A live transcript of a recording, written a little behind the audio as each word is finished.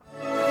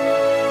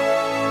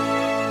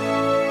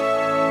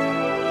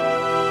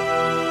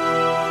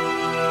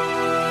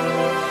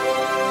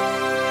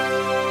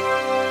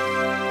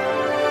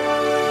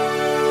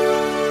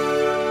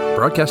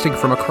broadcasting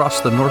from across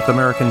the North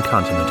American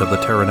continent of the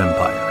Terran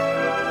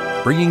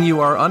Empire, bringing you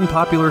our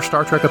unpopular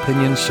Star Trek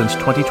opinions since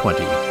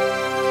 2020.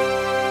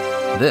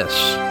 This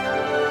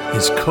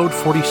is Code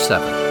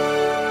 47.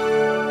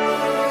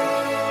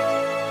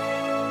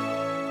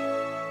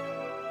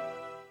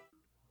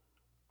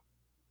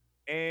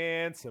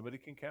 And somebody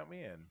can count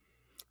me in.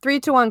 3,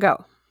 2, 1,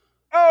 go.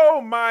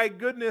 Oh my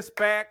goodness,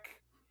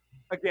 back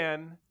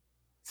again.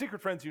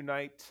 Secret Friends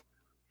Unite,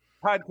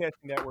 Podcasting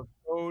Network,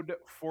 Code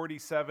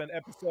 47,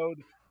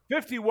 episode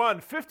 51,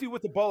 50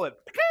 with a bullet.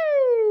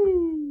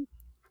 Pew!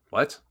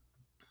 What?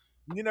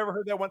 You never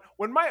heard that one?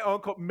 When my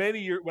uncle,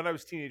 when I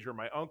was a teenager,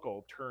 my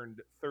uncle turned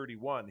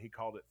 31. He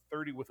called it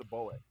 30 with a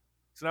bullet.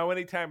 So now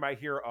anytime I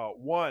hear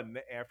one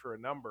after a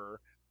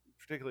number,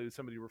 particularly with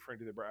somebody referring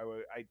to their,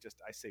 I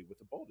say with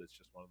a bullet. It's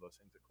just one of those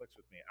things that clicks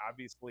with me.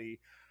 Obviously,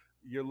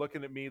 you're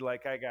looking at me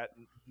like I got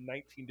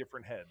 19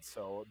 different heads.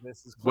 So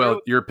this is clearly...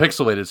 Well, you're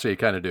pixelated, so you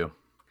kind of do.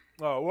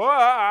 Oh, well,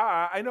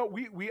 I know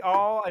we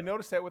all. I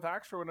noticed that with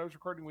Oxford when I was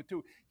recording with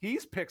two.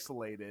 He's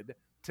pixelated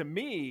to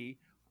me,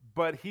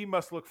 but he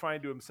must look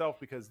fine to himself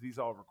because these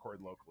all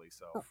record locally.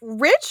 So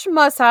Rich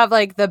must have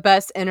like the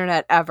best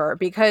internet ever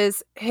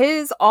because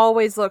his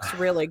always looks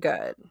really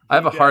good. I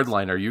have a hard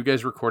line. Are you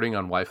guys recording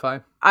on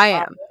Wi-Fi? I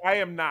am. I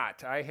am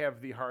not. I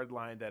have the hard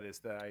line that is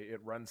that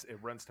it runs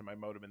to my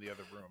modem in the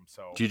other room.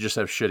 So Do you just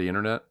have shitty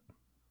internet?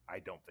 I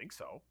don't think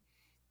so.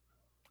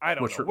 I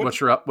don't know.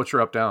 What's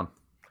your up down?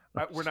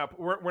 We're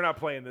not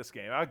playing this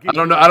game. I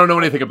don't know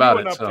anything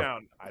about it. So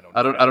down. I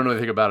don't know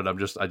anything about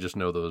it. I just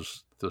know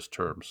those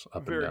terms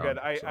up Very and down.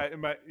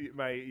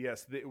 Very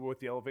good. What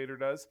the elevator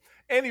does.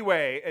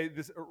 Anyway,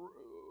 this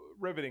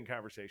riveting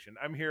conversation.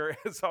 I'm here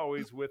as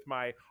always with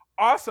my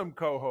awesome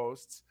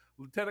co-hosts,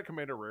 Lieutenant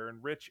Commander Raren,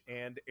 Rich,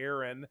 and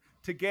Aaron,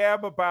 to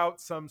gab about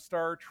some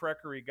Star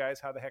Trekery. Guys,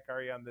 how the heck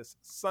are you on this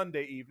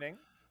Sunday evening?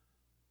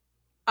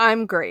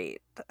 I'm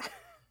great.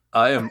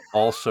 I am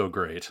also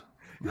great.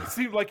 It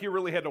seemed like you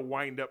really had to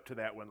wind up to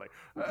that one.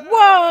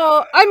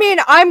 Well, I mean,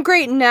 I'm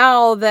great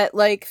now that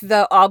like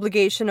the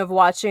obligation of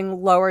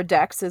watching Lower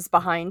Decks is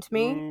behind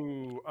me.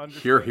 Ooh,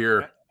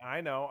 Here.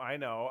 I know.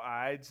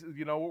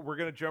 We're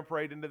going to jump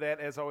right into that.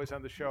 As always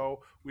on the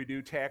show, we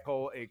do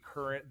tackle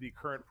the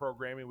current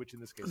programming, which in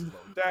this case is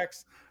Lower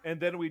Decks, and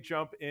then we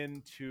jump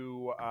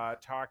into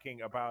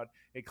talking about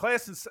a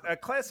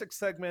classic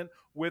segment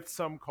with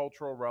some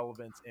cultural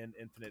relevance and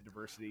infinite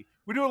diversity.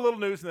 We do a little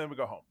news, and then we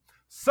go home.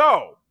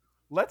 So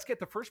let's get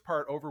the first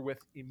part over with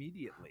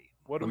immediately.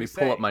 Let me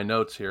pull up my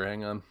notes here.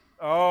 Hang on.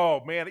 Oh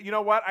man, you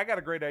know what? I got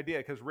a great idea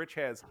because Rich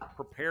has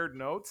prepared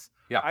notes.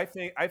 Yeah, I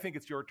think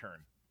it's your turn.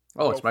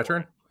 Oh, it's my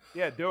turn?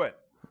 Yeah, do it.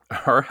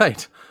 All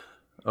right.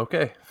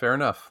 Okay, fair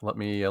enough. Let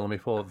me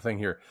pull up the thing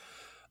here.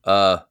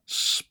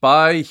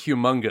 Spy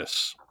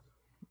Humongous.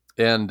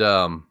 And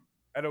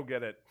I don't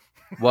get it.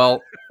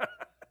 while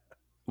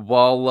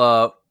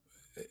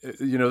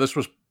this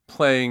was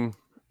playing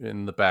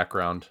in the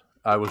background,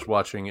 I was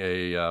watching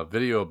a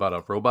video about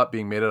a robot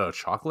being made out of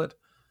chocolate.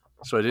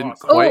 So I didn't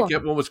quite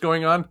get what was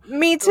going on.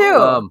 Me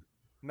too.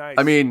 Nice.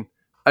 I mean,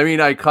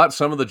 I caught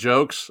some of the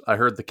jokes. I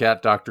heard the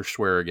cat doctor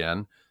swear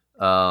again.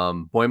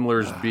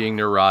 Boimler's being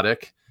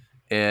neurotic,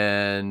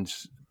 and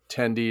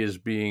Tendi is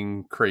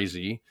being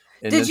crazy.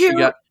 And then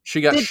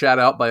she got shot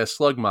out by a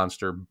slug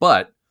monster.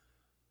 But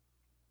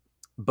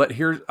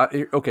here's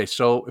okay.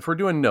 So if we're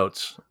doing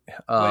notes,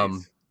 let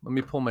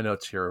me pull my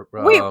notes here.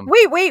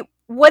 Wait.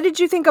 What did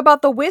you think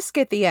about the whisk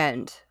at the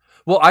end?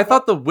 Well, I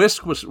thought the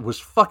whisk was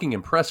fucking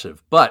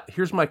impressive. But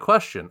here's my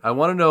question. I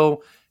want to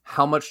know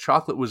how much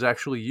chocolate was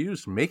actually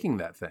used making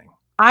that thing.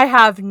 I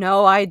have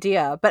no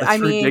idea, but That's I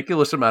mean,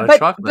 ridiculous amount of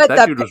chocolate.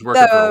 That dude was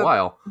working for a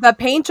while. The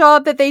paint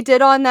job that they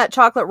did on that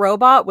chocolate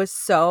robot was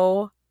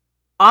so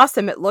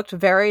awesome. It looked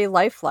very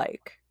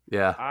lifelike.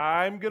 Yeah,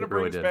 I'm gonna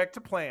bring us back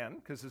to plan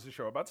because this is a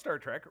show about Star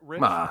Trek.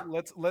 Rich,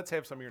 let's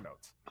have some of your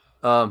notes.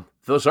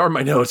 Those are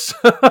my notes.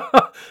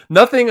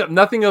 Nothing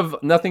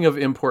of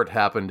import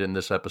happened in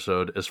this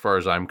episode, as far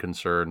as I'm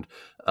concerned.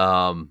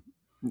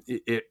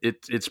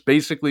 It's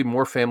basically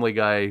more Family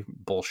Guy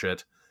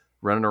bullshit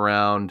running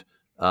around.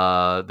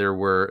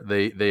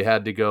 They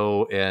had to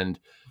go and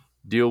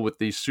deal with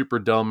these super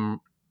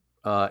dumb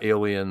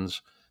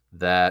aliens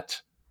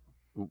that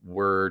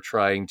were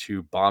trying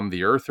to bomb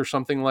the Earth or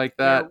something like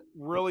that.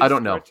 I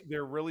don't know.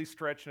 They're really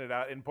stretching it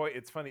out. And boy,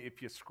 it's funny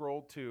if you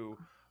scroll to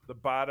the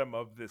bottom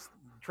of this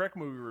Trek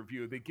movie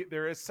review,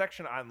 there is a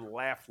section on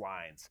laugh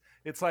lines.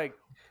 It's like,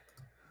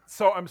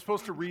 so I'm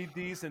supposed to read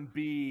these and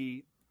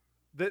be.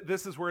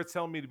 This is where it's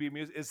telling me to be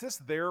amused. Is this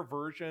their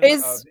version?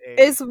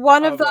 Is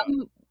one of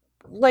them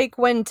like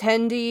when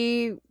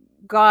Tendi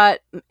got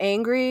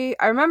angry?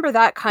 I remember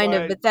that kind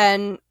of, but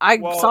then I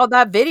saw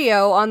that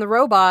video on the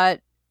robot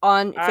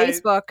on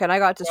Facebook and I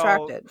got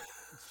distracted.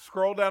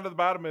 Scroll down to the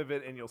bottom of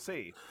it and you'll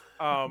see.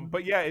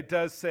 But yeah, it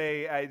does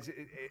say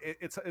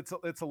it's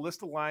a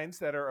list of lines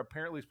that are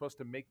apparently supposed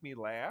to make me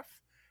laugh,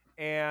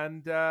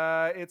 and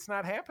it's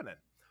not happening.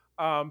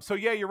 So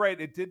yeah, you're right.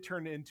 It did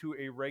turn into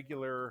a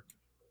regular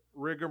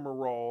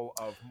rigmarole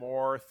of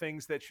more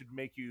things that should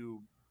make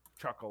you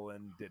chuckle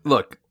and did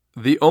look.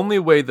 The only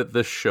way that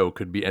this show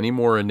could be any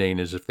more inane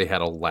is if they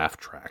had a laugh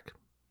track,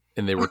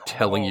 and they were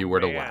telling you where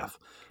to laugh.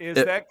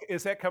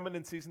 Is that coming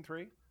in season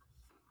 3?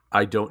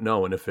 I don't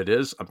know, and if it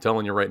is, I'm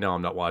telling you right now,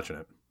 I'm not watching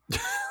it.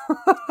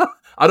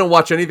 I don't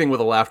watch anything with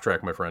a laugh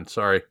track, my friend.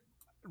 Sorry.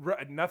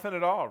 Nothing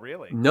at all,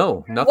 really.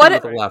 No, nothing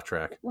with a laugh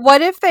track.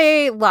 What if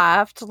they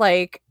laughed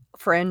like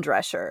Fran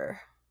Drescher?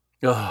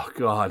 Oh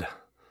God.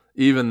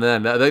 Even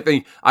then, I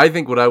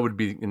think what I would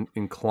be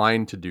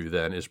inclined to do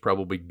then is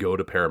probably go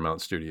to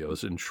Paramount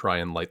Studios and try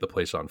and light the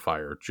place on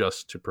fire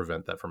just to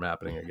prevent that from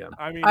happening again.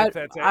 I mean,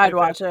 I'd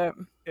watch it.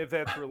 If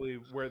that's really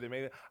where they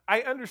made it.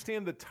 I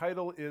understand the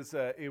title is,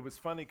 it was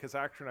funny because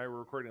Actor and I were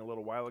recording a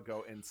little while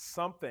ago, and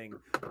something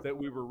that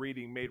we were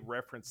reading made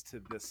reference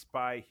to this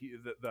spy,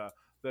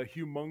 the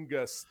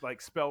humongous, like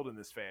spelled in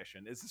this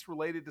fashion. Is this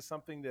related to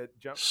something that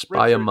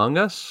Spy Richard, Among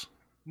Us?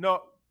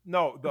 No,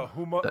 the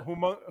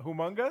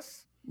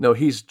humongous? No,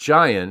 he's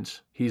giant.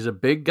 He's a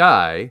big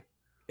guy,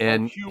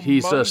 and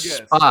he's a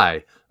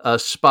spy. A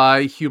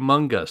spy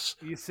humongous.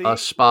 You see? A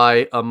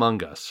spy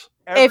among us.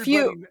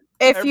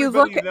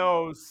 Everybody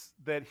knows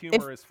that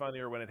humor is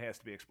funnier when it has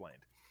to be explained.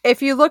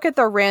 If you look at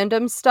the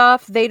random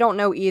stuff, they don't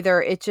know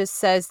either. It just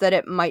says that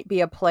it might be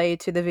a play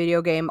to the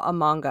video game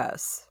Among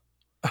Us.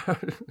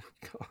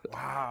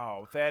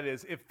 Wow, that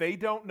is, if they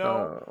don't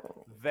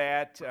know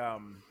that,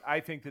 I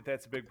think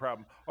that's a big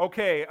problem.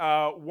 Okay,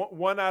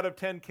 1 out of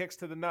 10 kicks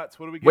to the nuts.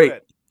 What do we give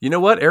it? You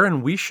know what,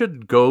 Aaron? We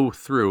should go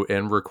through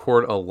and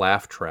record a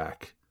laugh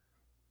track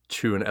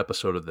to an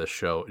episode of this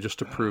show just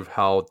to prove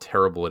how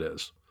terrible it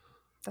is.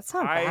 That's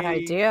not a bad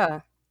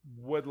idea.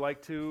 Would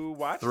like to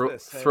watch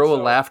this. Throw a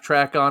laugh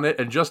track on it,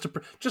 and just to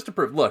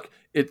prove. Look,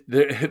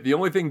 the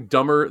only thing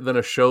dumber than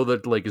a show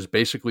that like is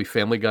basically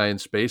Family Guy in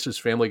space is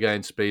Family Guy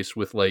in space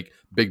with like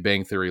Big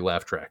Bang Theory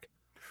laugh track.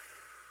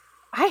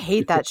 I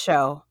hate that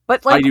show,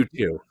 but like I do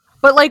too.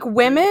 But like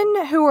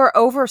women who are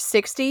over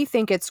 60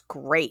 think it's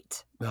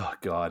great. Oh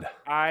God!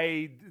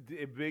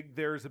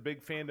 There's a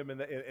big fandom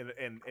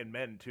in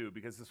men too,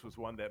 because this was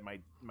one that my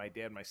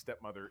dad and my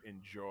stepmother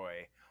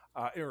enjoyed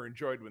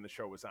when the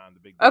show was on.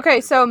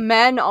 So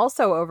men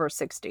also over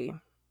 60.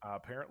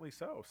 Apparently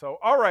so. So,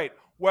 all right.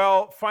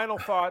 Well, final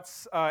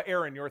thoughts.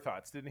 Aaron, your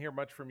thoughts. Didn't hear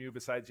much from you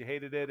besides you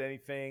hated it.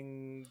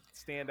 Anything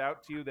stand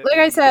out to you? That like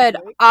I said,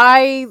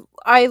 I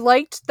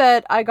liked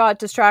that I got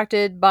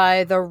distracted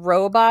by the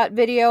robot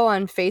video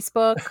on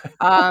Facebook.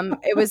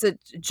 It was a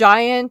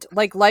giant,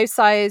 like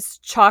life-size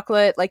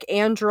chocolate, like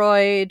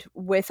android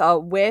with a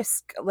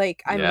whisk.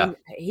 Like, I mean,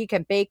 he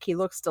can bake. He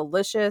looks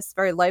delicious,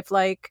 very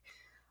lifelike.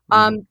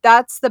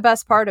 That's the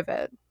best part of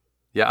it.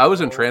 Yeah, I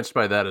was entranced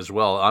by that as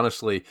well.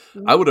 Honestly,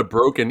 I would have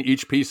broken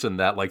each piece in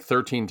that like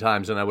 13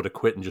 times, and I would have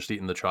quit and just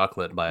eaten the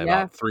chocolate by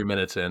about 3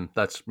 minutes in.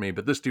 That's me.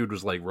 But this dude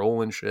was like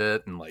rolling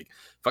shit and like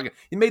fucking.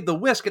 He made the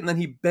whisk and then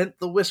he bent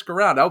the whisk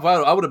around.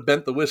 I would have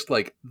bent the whisk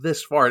like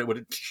this far, and it would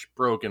have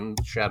broken,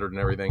 shattered, and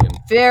everything. And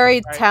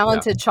very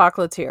talented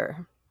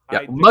chocolatier.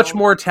 Yeah, much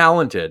more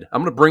talented.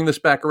 I'm going to bring this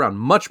back around.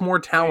 Much more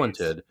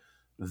talented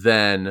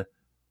than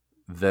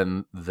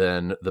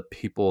the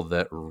people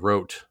that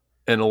wrote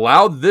and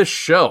allowed this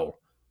show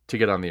to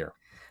get on the air.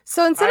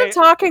 So instead of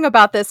talking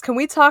about this, can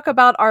we talk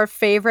about our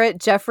favorite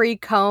Jeffrey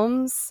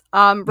Combs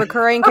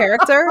recurring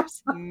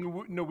characters?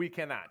 No, we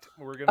cannot.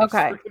 We're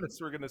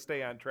gonna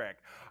stay on track.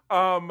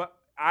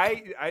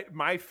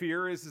 My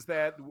fear is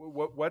that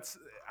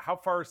how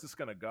far is this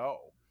gonna go?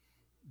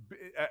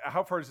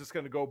 How far is this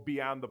going to go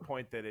beyond the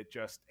point that it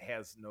just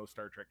has no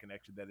Star Trek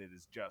connection, that it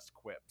is just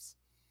quips?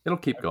 It'll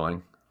keep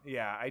going.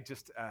 Yeah,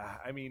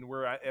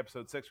 we're at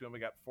episode 6. We only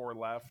got 4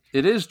 left.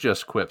 It is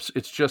just quips.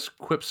 It's just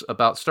quips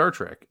about Star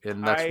Trek,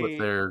 and that's what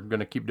they're going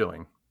to keep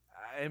doing.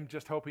 I'm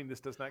just hoping this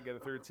does not get a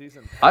 3rd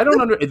season.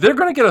 They're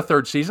going to get a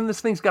 3rd season.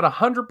 This thing's got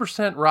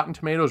 100% Rotten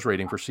Tomatoes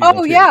rating for season 2.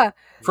 Oh, yeah.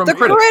 From the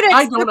critics.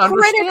 I don't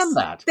understand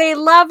that. They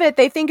love it.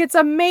 They think it's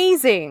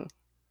amazing.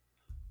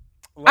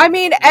 I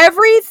mean,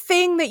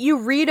 everything that you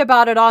read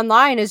about it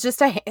online is just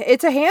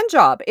it's a hand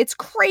job. It's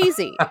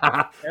crazy.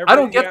 I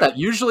don't get that.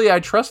 Usually I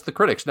trust the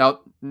critics. Now,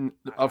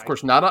 of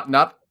course, not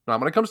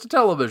when it comes to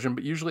television,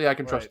 but usually I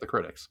can trust the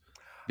critics.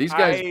 These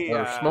guys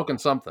are smoking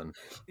something.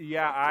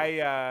 Yeah,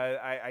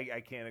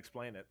 I can't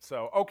explain it.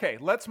 So, okay,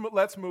 let's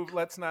move.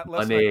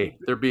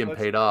 They're being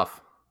paid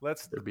off.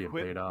 Let's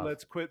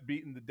quit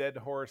beating the dead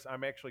horse.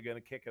 I'm actually going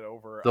to kick it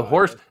over. The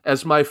horse,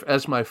 as my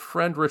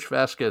friend Rich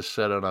Vasquez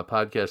said on a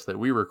podcast that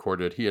we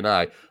recorded, he and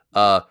I,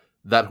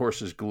 that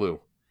horse is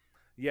glue.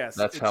 Yes,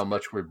 that's how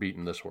much we're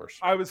beating this horse.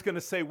 I was going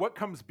to say, what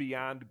comes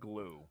beyond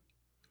glue?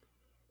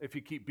 If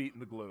you keep beating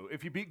the glue,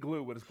 if you beat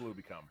glue, what does glue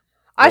become?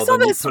 I saw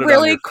this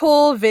really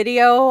cool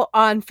video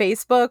on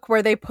Facebook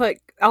where they put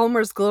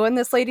Elmer's glue in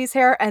this lady's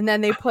hair, and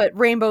then they put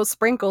rainbow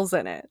sprinkles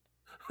in it.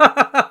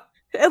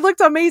 It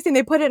looked amazing.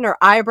 They put it in her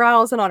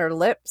eyebrows and on her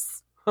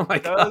lips. Oh my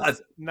God!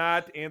 Does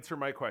not answer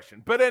my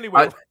question. But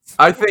anyway,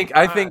 I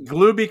think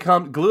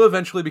glue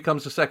eventually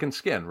becomes a second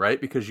skin,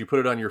 right? Because you put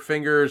it on your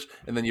fingers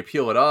and then you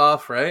peel it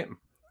off, right?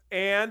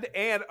 And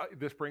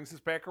this brings us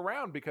back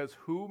around, because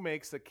who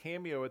makes a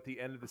cameo at the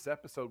end of this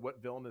episode?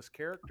 What villainous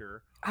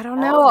character? I don't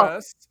know.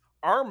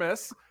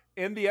 Armus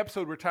in the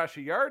episode where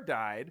Tasha Yar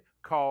died,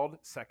 called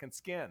Second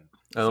Skin.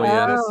 Oh, so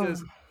yeah.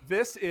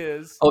 This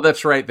is. Oh,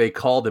 that's right. They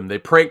called him. They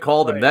prank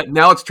called him. That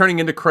now it's turning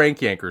into Crank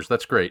Yankers.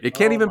 That's great. It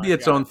can't even be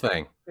its own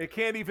thing. It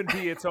can't even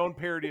be its own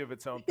parody of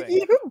its own thing.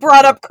 You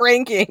brought up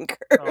Crank Yankers.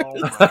 Oh,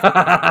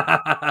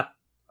 my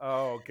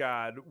Oh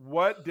God!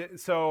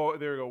 So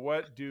there we go.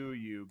 What do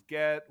you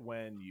get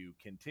when you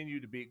continue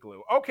to beat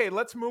glue? Okay,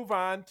 let's move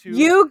on to.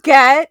 You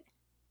get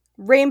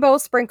rainbow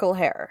sprinkle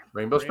hair.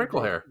 Rainbow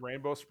sprinkle hair.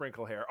 Rainbow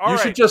sprinkle hair. You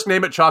should just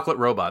name it Chocolate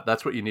Robot.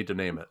 That's what you need to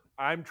name it.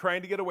 I'm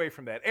trying to get away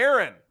from that.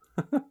 Aaron.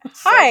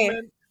 Hi.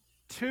 Segment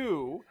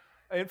 2,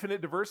 Infinite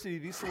Diversity.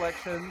 These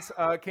selections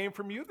came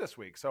from you this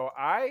week, so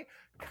I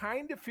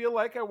kind of feel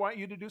like I want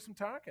you to do some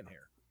talking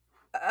here.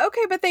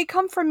 Okay, but they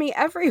come from me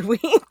every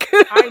week.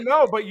 I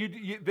know, but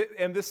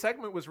and this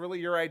segment was really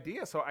your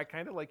idea, so I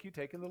kind of like you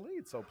taking the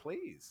lead. So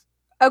please.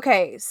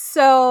 Okay,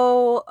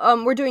 so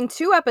we're doing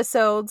 2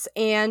 episodes,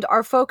 and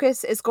our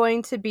focus is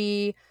going to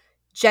be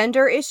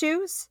gender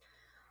issues.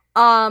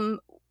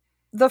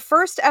 The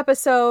first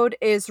episode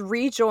is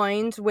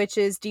Rejoined, which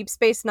is Deep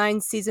Space Nine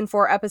Season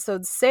 4,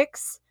 Episode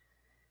 6.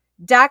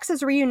 Dax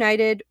is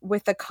reunited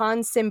with the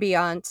Khan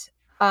symbiont,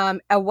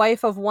 a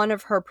wife of one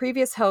of her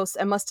previous hosts,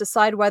 and must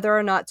decide whether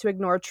or not to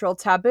ignore Trill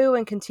taboo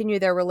and continue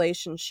their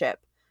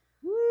relationship.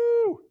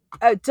 Woo!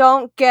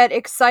 Don't get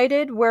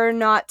excited. We're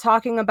not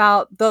talking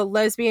about the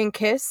lesbian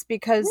kiss,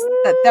 because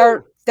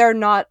they're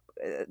not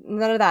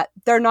none of that.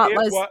 They're not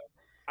lesbian.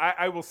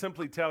 I will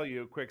simply tell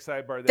you, quick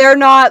sidebar. They're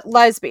not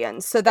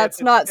lesbians, so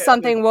that's not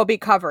something we'll be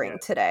covering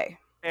today.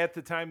 At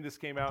the time this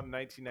came out in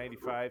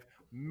 1995,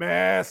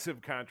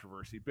 massive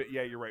controversy. But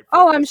yeah, you're right.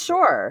 I'm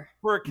sure.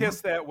 For a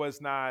kiss, that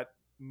was not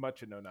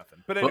much of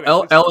nothing. But anyway,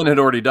 Ellen had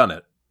already done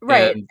it.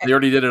 Right. And they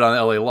already did it on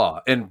LA Law.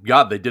 And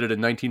God, they did it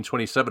in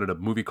 1927 in a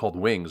movie called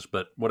Wings,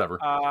 but whatever.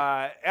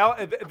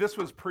 This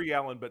was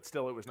pre-Ellen, but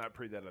still it was not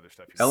pre that other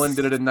stuff. Ellen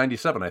did it in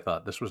 97, I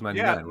thought. This was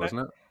 99,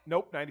 wasn't it?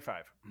 Nope,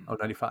 95. Oh,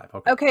 95.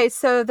 Okay. Okay,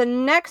 so the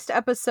next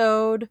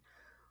episode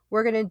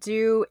we're going to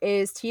do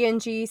is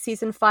TNG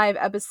Season 5,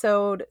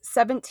 Episode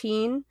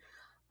 17.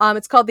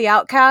 It's called The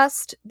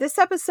Outcast. This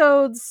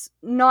episode's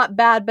not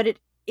bad, but it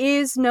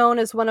is known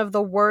as one of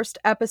the worst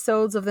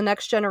episodes of The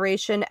Next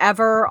Generation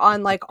ever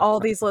on like all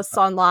these lists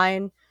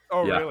online.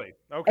 Oh, yeah. Really?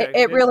 Okay.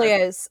 It really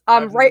is.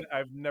 I've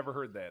never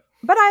heard that.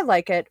 But I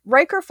like it.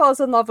 Riker falls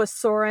in love with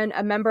Soren,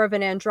 a member of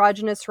an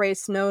androgynous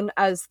race known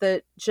as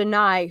the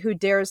Janai, who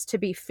dares to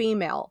be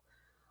female.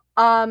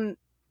 I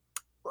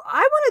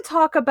want to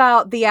talk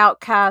about The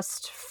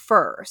Outcast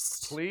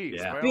first. Please.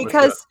 Yeah.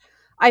 Because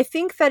I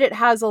think that it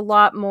has a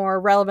lot more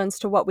relevance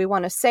to what we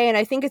want to say. And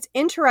I think it's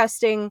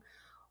interesting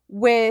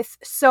with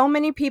so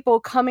many people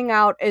coming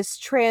out as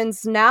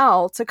trans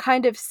now to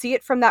kind of see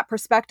it from that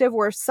perspective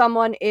where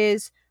someone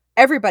is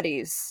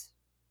everybody's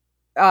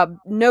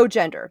no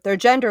gender. They're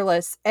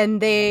genderless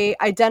and they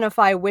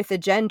identify with a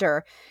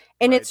gender.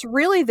 And It's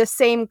really the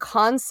same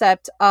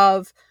concept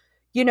of,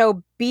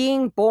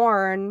 being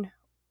born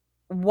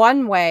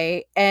one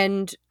way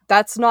and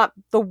that's not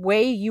the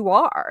way you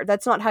are.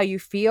 That's not how you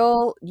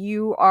feel.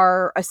 You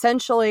are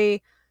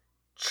essentially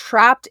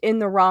trapped in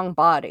the wrong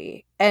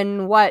body.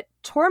 And what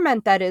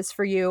torment that is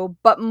for you,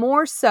 but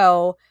more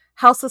so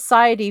how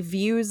society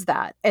views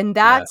that. And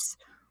that's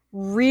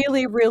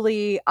really,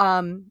 really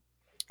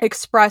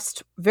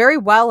expressed very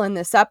well in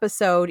this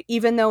episode,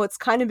 even though it's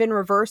kind of in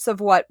reverse of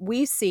what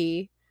we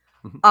see.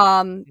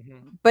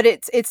 But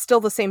it's still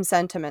the same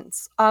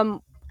sentiments.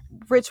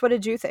 Rich, what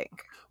did you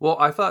think? Well,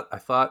 I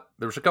thought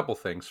there was a couple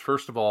things.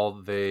 First of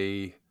all,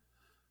 the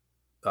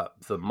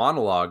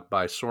monologue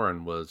by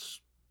Soren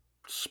was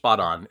spot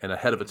on and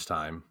ahead of its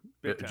time.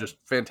 Just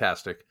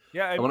fantastic.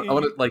 Yeah, I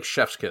want it like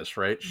chef's kiss,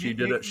 right? She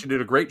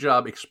did a great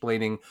job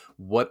explaining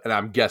what, and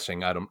I'm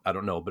guessing I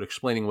don't know, but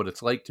explaining what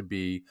it's like to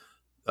be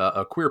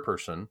a queer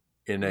person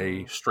in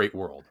a straight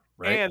world,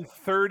 right? And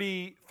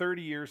 30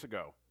 years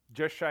ago,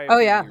 just shy of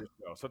 30 years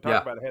ago. So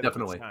talk about ahead of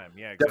its time.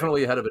 Yeah, exactly.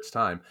 Definitely ahead of its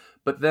time.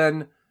 But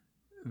then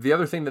the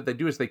other thing that they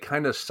do is they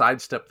kind of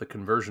sidestep the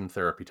conversion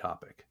therapy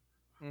topic.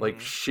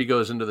 Like she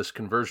goes into this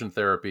conversion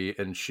therapy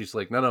and she's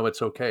like, no,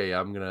 it's okay.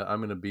 I'm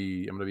gonna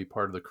be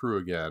part of the crew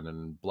again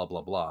and blah,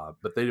 blah, blah.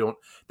 But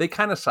they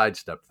kind of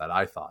sidestep that,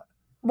 I thought.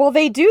 Well,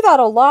 they do that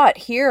a lot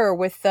here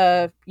with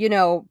the,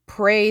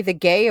 pray the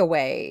gay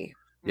away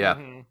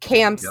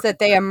camps that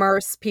they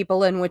immerse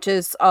people in, which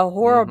is a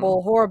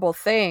horrible, horrible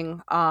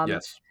thing.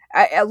 Yes.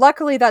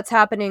 Luckily that's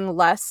happening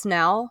less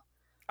now.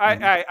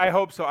 I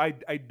hope so. I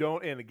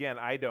don't, and again,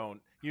 I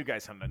don't. You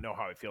guys know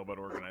how I feel about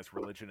organized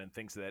religion and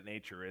things of that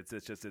nature.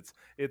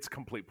 It's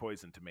complete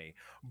poison to me.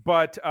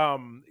 But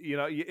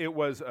it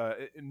was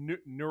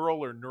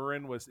Neural or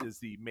Nurin is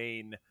the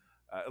main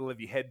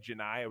the head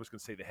Janai. I was going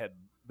to say the head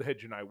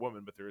Janai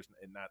woman, but there is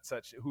not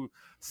such. Who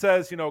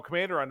says,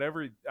 Commander,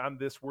 on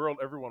this world,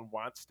 everyone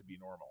wants to be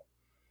normal,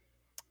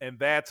 and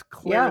that's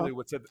clearly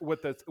what's at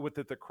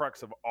the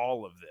crux of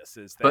all of this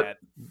is that.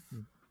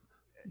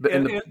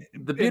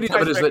 the beauty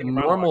of it is that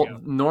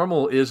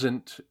normal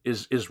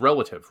is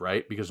relative,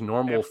 right? Because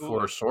normal Absolutely.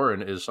 For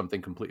Soren is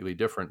something completely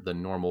different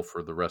than normal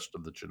for the rest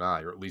of the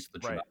Chennai, or at least the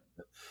Chennai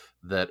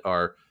that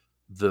are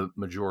the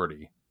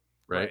majority,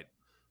 right?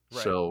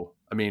 So,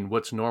 I mean,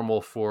 what's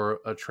normal for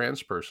a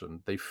trans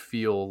person? They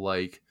feel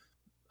like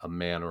a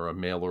man or a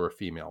male or a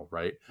female,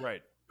 right?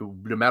 Right.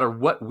 No matter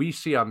what we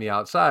see on the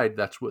outside,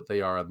 that's what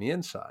they are on the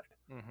inside.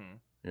 Mm-hmm.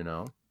 You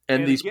know?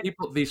 And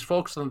these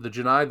folks on the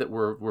Chennai that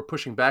were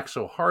pushing back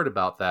so hard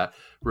about that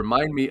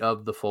remind me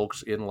of the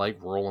folks in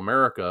like rural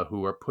America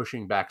who are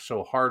pushing back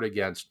so hard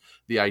against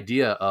the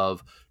idea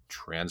of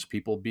trans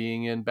people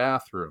being in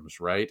bathrooms,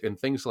 right? And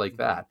things like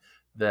that.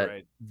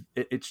 That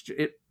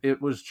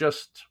it was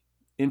just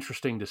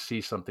interesting to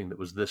see something that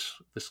was this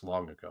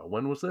long ago.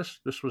 When was this?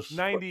 This was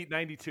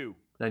 92.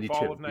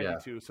 Fall of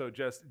 92. Yeah. So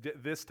just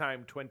this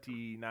time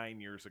 29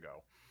 years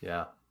ago.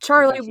 Yeah.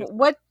 Charlie,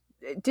 what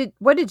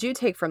did you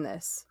take from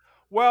this?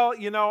 Well,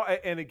 you know,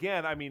 and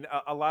again, I mean,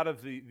 a lot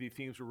of the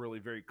themes were really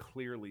very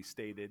clearly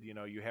stated. You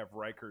know, you have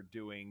Riker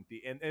doing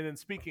and then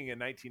speaking in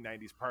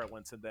 1990s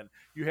parlance, and then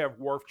you have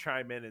Worf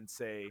chime in and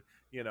say,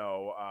 you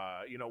know,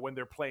 when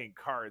they're playing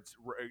cards,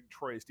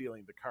 Troy is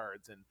dealing the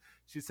cards, and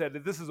she said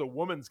that this is a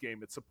woman's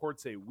game. It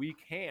supports a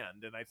weak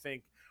hand, and I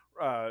think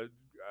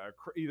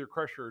either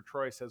Crusher or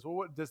Troy says, well,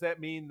 what does that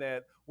mean,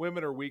 that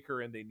women are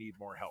weaker and they need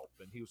more help?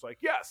 And he was like,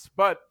 yes,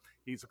 but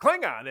he's a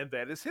Klingon, and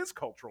that is his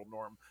cultural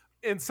norm.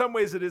 In some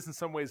ways it is, in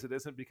some ways it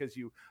isn't, because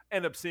you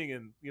end up seeing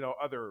in, you know,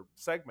 other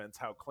segments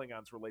how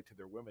Klingons relate to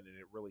their women, and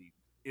it really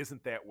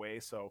isn't that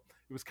way. So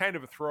it was kind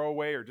of a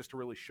throwaway, or just to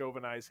really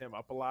chauvinize him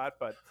up a lot.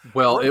 But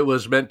it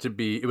was meant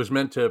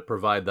to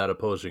provide that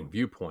opposing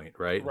viewpoint,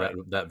 right?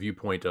 That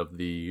viewpoint of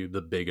the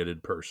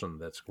bigoted person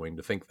that's going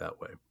to think that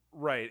way.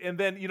 Right. And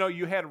then, you know,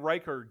 you had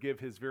Riker give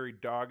his very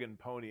dog and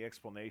pony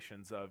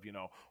explanations of, you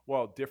know,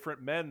 well,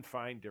 different men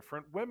find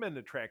different women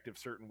attractive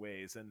certain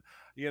ways. And,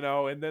 you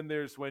know, and then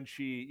there's when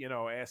she, you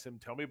know, asks him,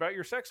 tell me about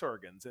your sex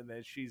organs. And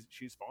then she's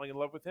falling in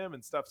love with him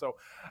and stuff. So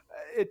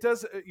it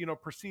does, you know,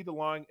 proceed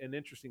along an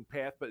interesting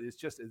path, but it's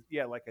just,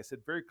 yeah, like I said,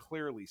 very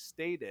clearly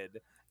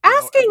stated.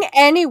 Asking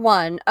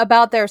anyone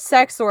about their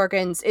sex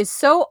organs is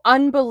so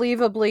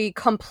unbelievably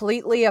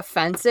completely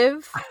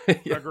offensive.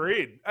 Yeah.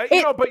 Agreed.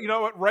 You know, but you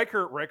know what?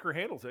 Riker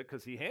handles it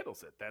because he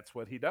handles it. That's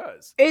what he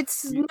does.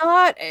 It's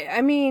not.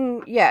 I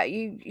mean, yeah,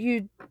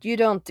 you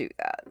don't do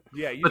that.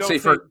 Yeah, you let's say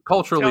for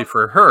culturally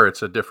for her,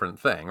 it's a different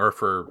thing. Or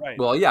for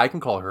well, yeah, I can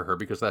call her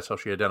because that's how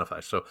she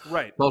identifies. So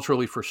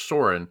culturally for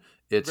Soren,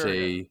 it's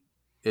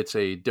it's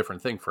a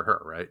different thing for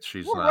her, right?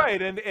 She's not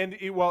right, and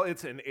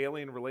it's an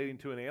alien relating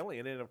to an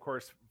alien, and of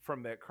course,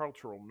 from that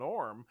cultural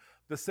norm,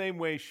 the same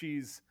way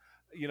she's,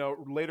 you know,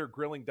 later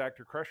grilling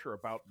Dr. Crusher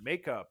about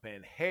makeup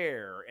and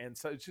hair, and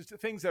so it's just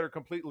things that are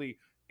completely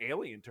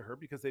alien to her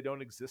because they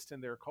don't exist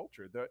in their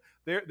culture.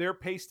 They're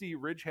pasty,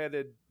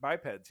 ridge-headed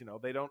bipeds. You know,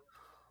 they don't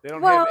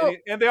have any,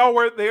 and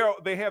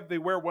they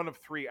wear one of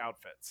three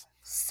outfits.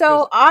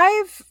 So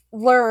I've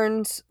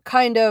learned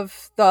kind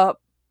of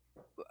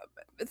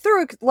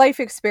through life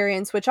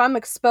experience, which I'm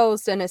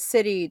exposed in a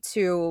city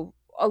to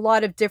a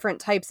lot of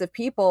different types of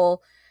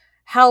people,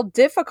 how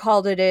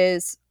difficult it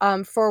is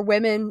for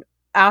women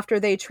after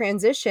they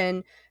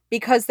transition,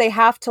 because they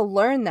have to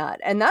learn that.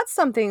 And that's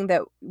something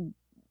that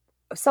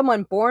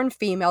someone born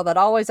female that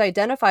always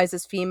identifies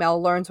as female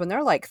learns when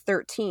they're like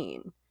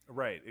 13.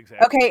 Right,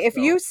 exactly. Okay, if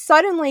you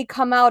suddenly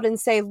come out and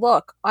say,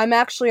 look, I'm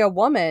actually a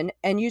woman,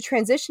 and you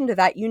transition to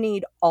that, you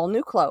need all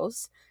new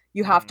clothes.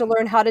 You have to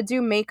learn how to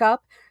do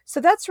makeup. So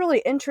that's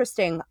really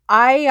interesting.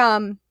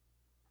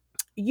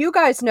 You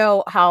guys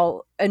know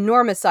how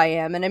enormous I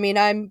am. And I mean,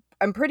 I'm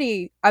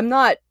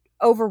not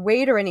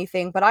overweight or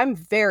anything, but I'm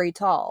very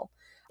tall.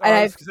 And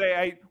I was going to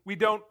say, we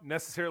don't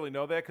necessarily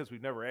know that because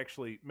we've never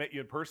actually met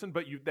you in person,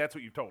 but that's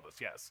what you've told us.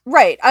 Yes.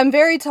 Right. I'm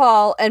very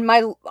tall, and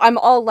I'm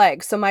all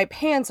legs. So my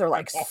pants are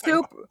like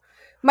super.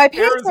 My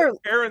pants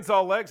Aaron's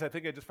all legs. I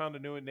think I just found a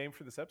new name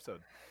for this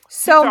episode.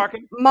 So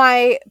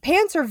my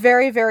pants are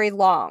very, very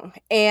long.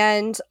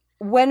 And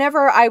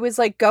whenever I was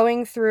like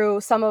going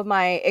through some of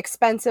my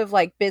expensive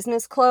like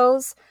business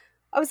clothes,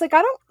 I was like,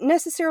 I don't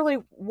necessarily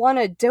want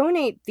to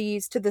donate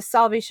these to the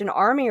Salvation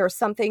Army or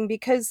something,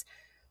 because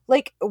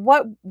like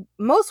what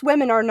most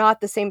women are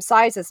not the same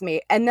size as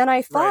me. And then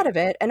I thought of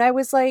it and I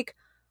was like,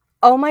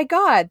 oh my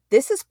God,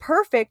 this is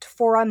perfect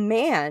for a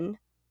man.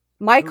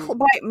 My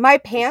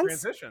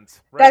pants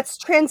that's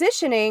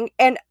transitioning,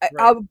 and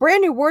a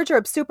brand new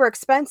wardrobe, super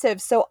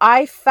expensive. So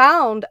I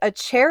found a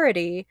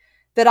charity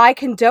that I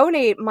can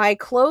donate my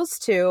clothes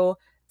to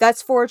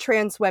that's for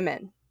trans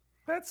women.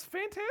 That's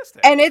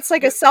fantastic. And it's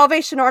like a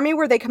Salvation Army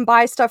where they can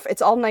buy stuff.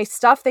 It's all nice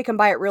stuff. They can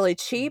buy it really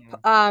cheap.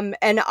 And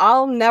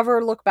I'll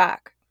never look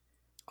back.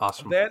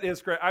 Awesome. That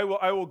is great. I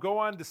will go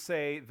on to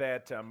say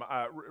that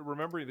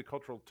remembering the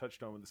cultural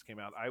touchstone when this came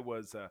out, I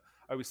was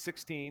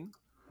 16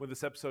 when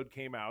this episode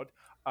came out.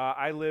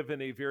 I live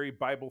in a very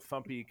Bible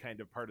thumpy kind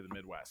of part of the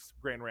Midwest.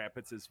 Grand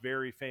Rapids is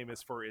very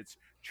famous for its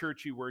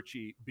churchy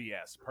worchy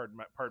BS.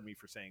 Pardon me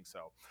for saying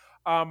so.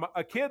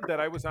 A kid that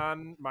I was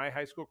on my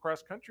high school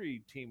cross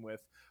country team with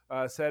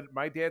said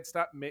my dad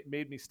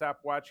made me stop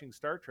watching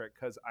Star Trek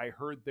because I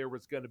heard there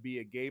was going to be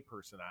a gay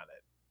person on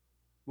it.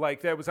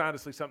 Like, that was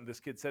honestly something this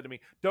kid said to me.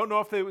 Don't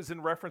know if it was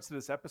in reference to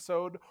this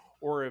episode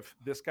or if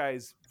this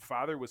guy's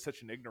father was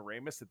such an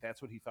ignoramus that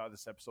that's what he thought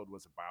this episode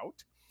was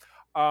about.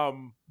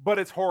 But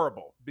it's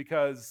horrible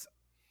because,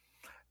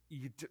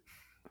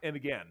 and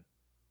again,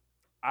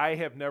 I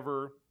have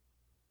never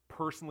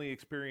personally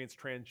experienced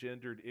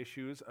transgendered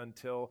issues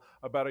until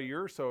about a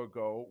year or so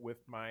ago with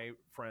my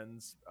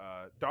friend's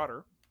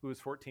daughter, who is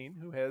 14,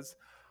 who has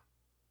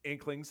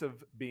inklings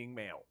of being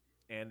male.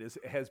 And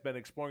has been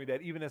exploring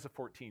that even as a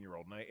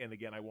 14-year-old. And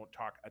again, I won't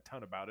talk a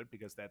ton about it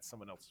because that's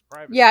someone else's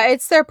private. Yeah,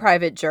 it's their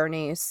private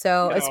journey.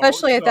 So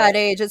especially at that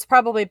age, it's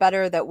probably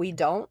better that we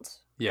don't.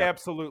 Yeah,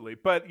 absolutely.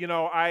 But,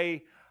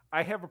 I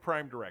have a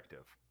prime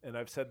directive, and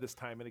I've said this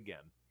time and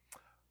again.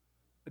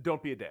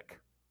 Don't be a dick.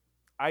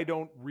 I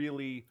don't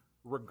really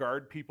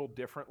regard people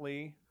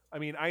differently. I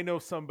mean, I know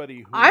somebody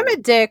who... I'm a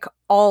dick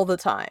all the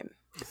time.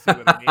 See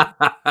what I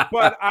mean?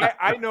 But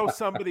I know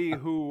somebody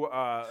who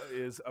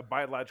is a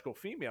biological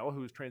female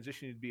who's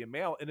transitioning to be a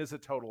male and is a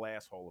total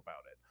asshole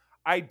about it.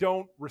 I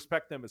don't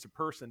respect them as a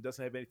person. It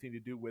doesn't have anything to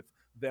do with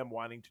them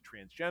wanting to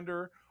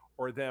transgender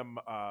or them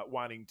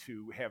wanting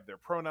to have their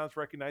pronouns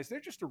recognized. They're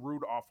just a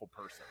rude, awful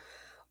person.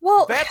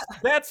 Well,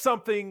 that's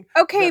something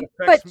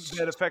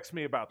that affects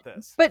me about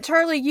this. But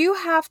Charlie, you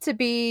have to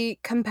be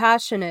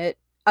compassionate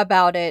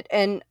about it.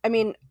 And I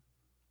mean,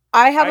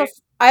 I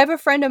have a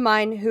friend of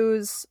mine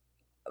whose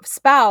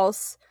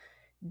spouse,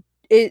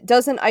 it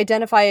doesn't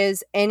identify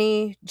as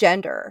any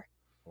gender.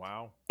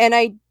 Wow. And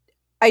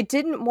I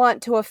didn't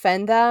want to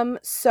offend them,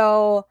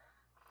 so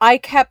I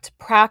kept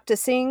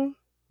practicing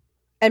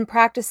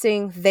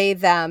they,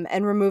 them,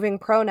 and removing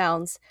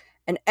pronouns.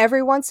 And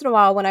every once in a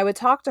while when I would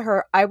talk to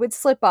her, I would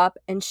slip up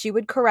and she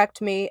would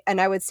correct me and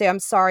I would say, I'm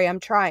sorry, I'm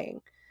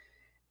trying.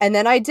 And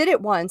then I did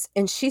it once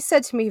and she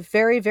said to me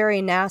very,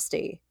 very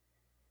nasty,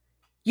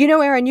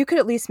 Aaron, you could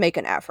at least make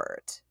an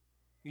effort.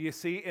 You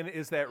see, and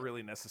is that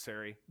really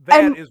necessary?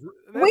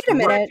 Wait a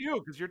minute,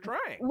 because you're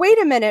trying.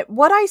 Wait a minute.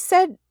 What I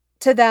said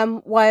to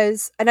them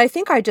was, and I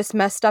think I just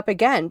messed up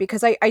again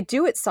because I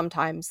do it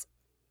sometimes.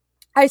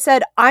 I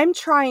said, I'm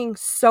trying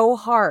so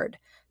hard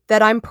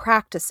that I'm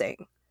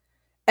practicing.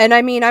 And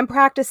I mean, I'm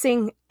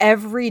practicing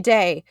every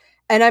day.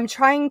 And I'm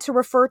trying to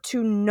refer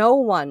to no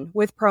one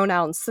with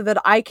pronouns so that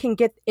I can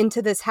get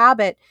into this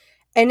habit.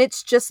 And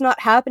it's just not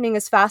happening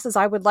as fast as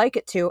I would like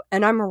it to.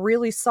 And I'm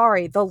really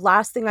sorry. The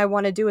last thing I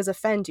want to do is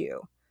offend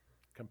you.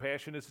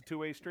 Compassion is a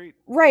two-way street.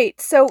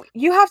 Right. So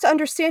you have to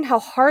understand how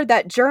hard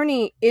that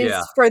journey is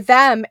for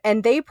them.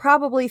 And they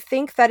probably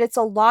think that it's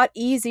a lot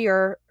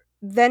easier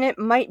than it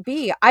might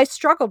be. I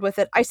struggled with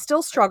it. I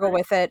still struggle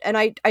with it. And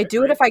I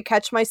do it if I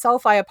catch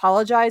myself. I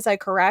apologize. I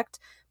correct.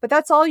 But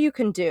that's all you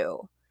can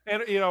do.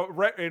 And,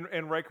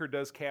 and Riker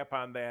does cap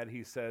on that.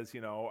 He says,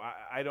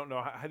 I don't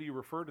know, how do you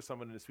refer to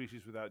someone in a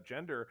species without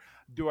gender?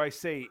 Do I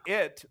say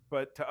it?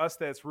 But to us,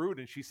 that's rude.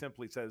 And she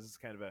simply says it's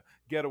kind of a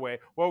getaway.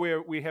 Well,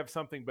 we have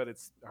something, but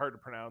it's hard to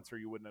pronounce or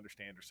you wouldn't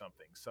understand or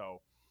something.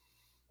 So,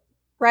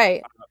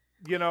 right.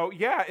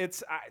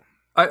 It's...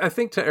 I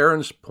think to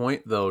Aaron's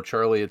point, though,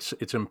 Charlie,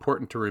 it's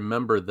important to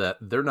remember that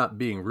they're not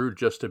being rude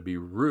just to be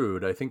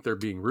rude. I think they're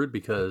being rude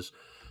because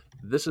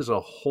this is a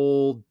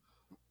whole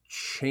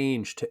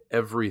change to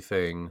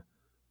everything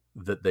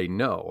that they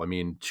know. I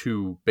mean,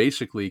 to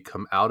basically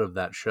come out of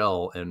that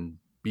shell and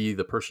be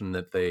the person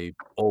that they've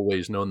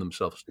always known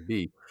themselves to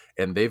be.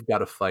 And they've got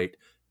to fight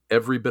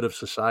every bit of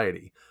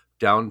society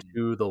down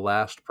to the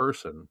last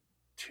person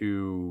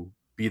to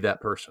be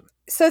that person.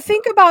 So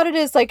think about it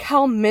as like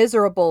how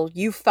miserable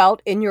you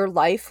felt in your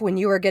life when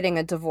you were getting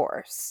a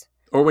divorce.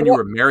 Or when you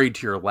were married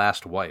to your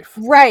last wife.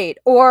 Right.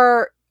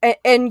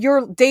 And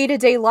your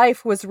day-to-day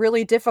life was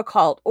really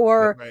difficult.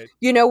 Or,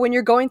 when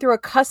you're going through a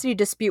custody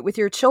dispute with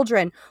your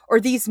children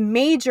or these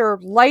major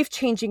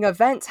life-changing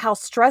events, how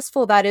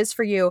stressful that is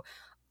for you.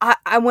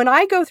 When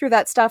I go through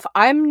that stuff,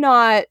 I'm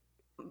not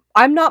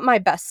my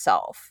best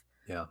self.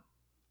 Yeah.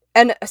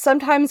 And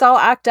sometimes I'll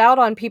act out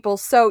on people.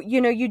 So,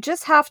 you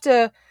just have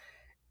to,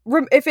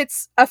 if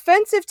it's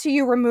offensive to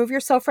you, remove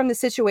yourself from the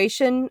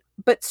situation,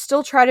 but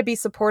still try to be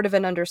supportive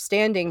and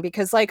understanding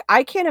because,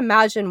 I can't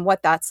imagine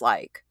what that's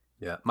like.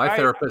 Yeah. My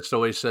therapist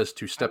always says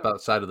to step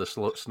outside of the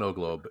snow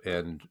globe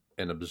and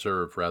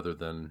observe rather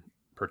than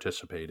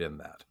participate in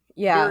that.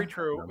 Yeah. Very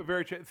true.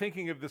 Very true.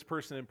 Thinking of this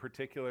person in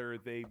particular,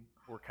 they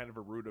were kind of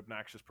a rude,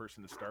 obnoxious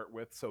person to start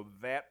with. So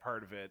that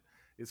part of it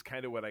is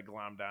kind of what I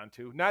glommed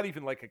onto. Not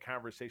even like a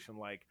conversation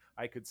like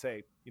I could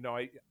say,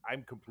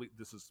 I'm complete.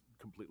 This is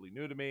completely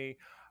new to me.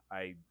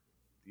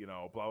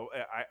 Blah.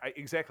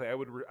 Exactly. I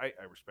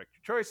respect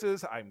your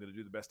choices. I'm going to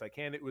do the best I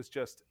can. It was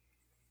just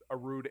a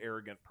rude,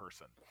 arrogant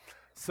person.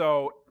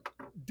 So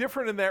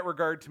different in that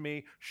regard to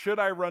me. Should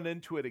I run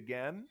into it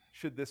again?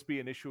 Should this be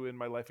an issue in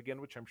my life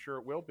again, which I'm sure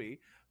it will be?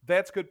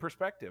 That's good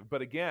perspective.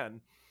 But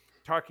again,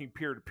 talking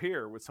peer to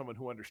peer with someone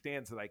who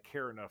understands that I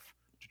care enough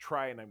to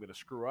try and I'm going to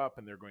screw up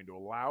and they're going to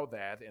allow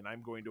that and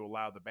I'm going to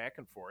allow the back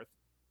and forth,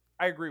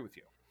 I agree with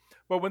you.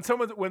 But when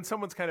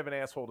someone's kind of an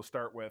asshole to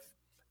start with,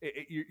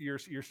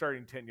 you're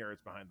starting 10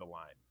 yards behind the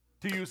line.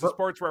 To use a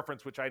sports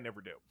reference, which I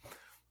never do.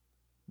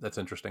 That's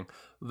interesting.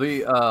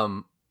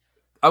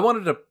 I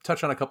wanted to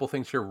touch on a couple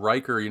things here.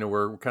 Riker,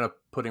 we're kind of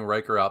putting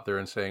Riker out there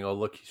and saying, "Oh,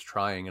 look, he's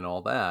trying," and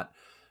all that.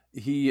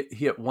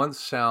 He at once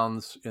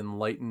sounds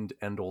enlightened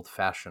and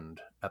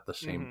old-fashioned at the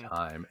same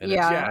time, and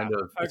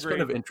it's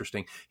kind of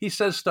interesting. He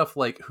says stuff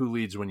like, "Who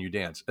leads when you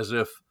dance?" as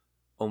if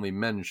only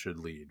men should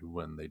lead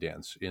when they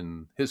dance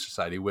in his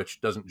society, which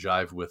doesn't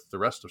jive with the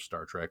rest of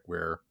Star Trek,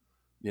 where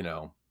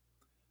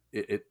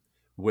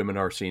women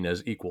are seen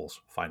as equals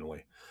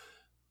finally.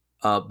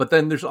 But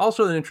then there's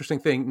also an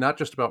interesting thing, not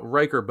just about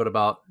Riker, but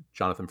about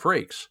Jonathan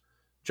Frakes.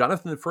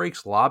 Jonathan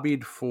Frakes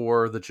lobbied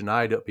for the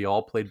Janai to be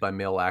all played by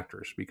male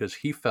actors because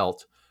he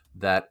felt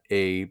that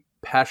a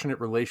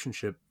passionate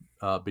relationship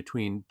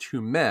between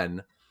two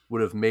men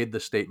would have made the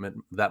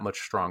statement that much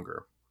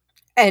stronger.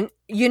 And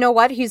you know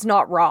what? He's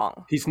not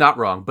wrong. He's not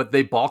wrong, but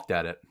they balked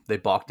at it.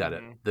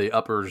 The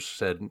uppers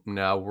said,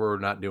 "No, we're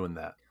not doing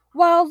that."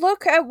 Well,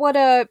 look at what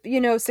a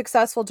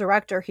successful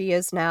director he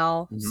is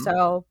now. Mm-hmm.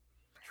 So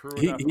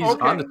he's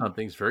onto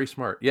something. He's very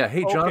smart. Yeah.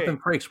 Hey, Jonathan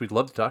Frakes, we'd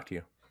love to talk to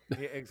you.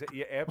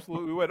 Yeah,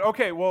 absolutely would.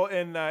 Okay, well,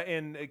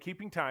 in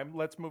keeping time,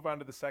 let's move on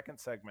to the second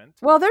segment.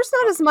 Well, there's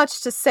not as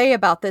much to say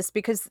about this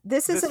because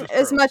this isn't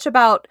as much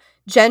about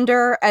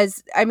gender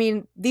as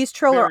these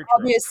Trill are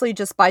obviously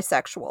just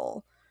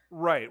bisexual.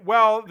 Right.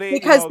 Well,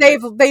 because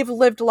they've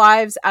lived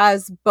lives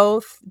as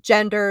both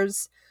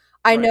genders.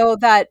 I know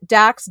that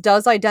Dax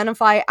does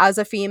identify as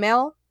a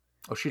female.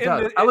 Oh, she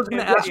does. I was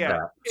going to ask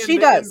that. She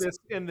does.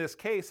 In this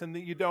case, and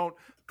you don't,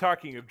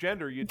 talking of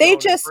gender, they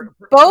just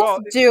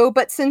both do,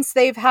 but since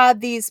they've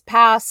had these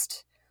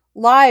past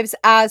lives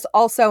as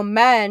also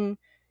men,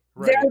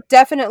 they're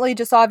definitely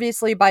just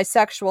obviously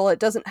bisexual. It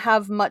doesn't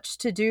have much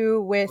to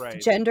do with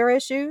gender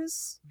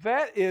issues.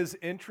 That is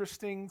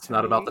interesting to me. It's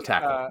not about the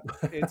tackle.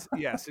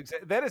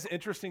 That is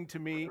interesting to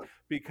me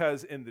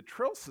because in the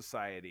Trill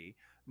Society,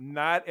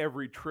 not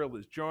every Trill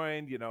is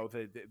joined.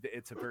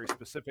 It's a very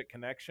specific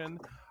connection.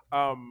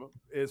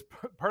 Is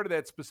part of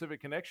that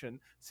specific connection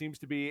seems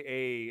to be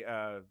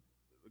a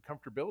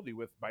comfortability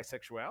with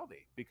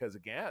bisexuality, because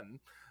again,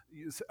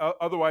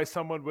 otherwise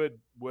someone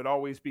would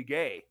always be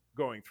gay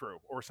going through,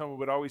 or someone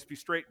would always be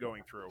straight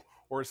going through,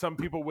 or some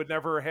people would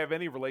never have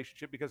any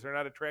relationship because they're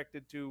not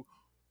attracted to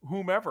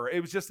whomever.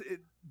 It was just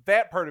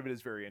that part of it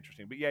is very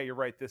interesting. But yeah, you're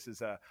right. This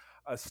is a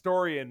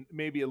story in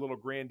maybe a little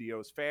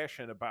grandiose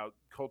fashion about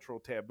cultural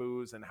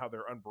taboos and how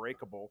they're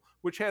unbreakable,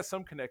 which has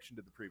some connection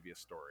to the previous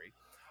story.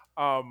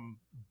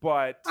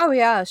 But oh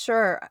yeah,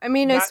 sure.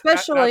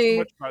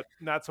 Especially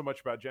not so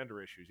much about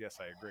gender issues. Yes,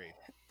 I agree.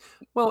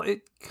 Well,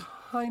 it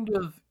kind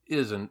of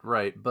isn't,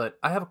 right? But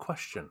I have a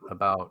question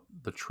about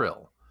the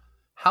Trill.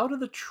 How do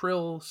the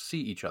Trill see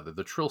each other?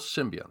 The Trill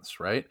symbionts,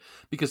 right?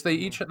 Because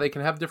they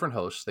can have different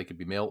hosts. They could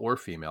be male or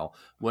female.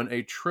 When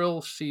a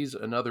Trill sees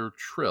another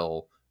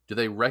Trill, do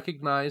they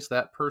recognize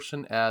that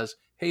person as,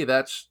 "Hey,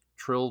 that's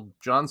Trill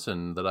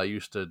Johnson that I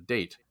used to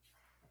date,"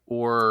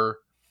 or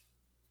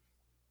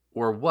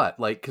what?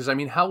 Because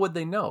how would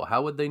they know?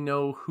 How would they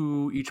know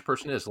who each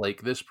person is?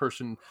 Like this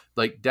person,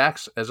 like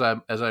Dax, as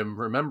I'm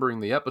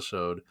remembering the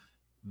episode,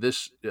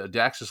 this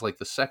Dax is like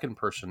the second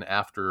person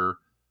after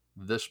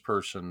this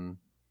person,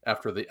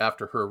 after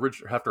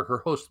her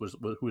host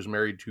who was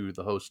married to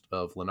the host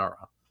of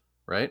Lenara,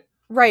 right?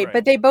 Right,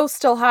 but they both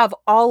still have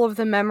all of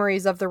the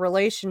memories of the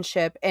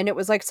relationship, and it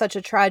was like such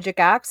a tragic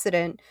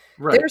accident.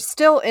 Right. They're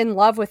still in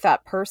love with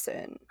that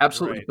person.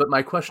 Absolutely, right. But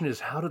my question is,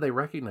 how do they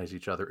recognize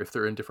each other if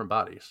they're in different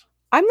bodies?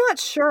 I'm not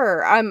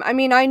sure. I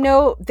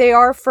know they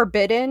are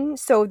forbidden,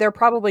 so they're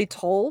probably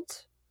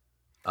told.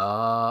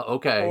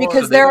 Okay.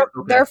 Because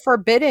they're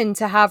forbidden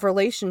to have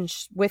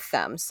relations with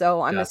them,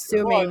 so I'm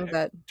assuming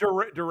that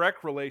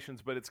direct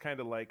relations, but it's kind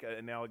of like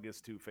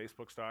analogous to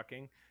Facebook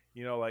stalking.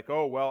 Like,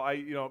 oh well,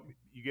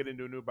 you get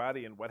into a new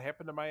body, and what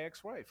happened to my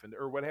ex-wife,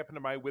 or what happened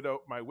to my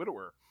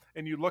widower,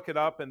 and you look it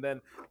up, and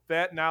then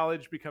that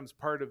knowledge becomes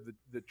part of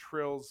the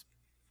Trill's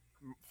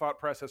thought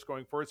process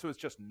going forward. So it's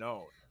just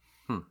known.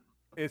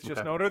 It's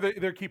just known, or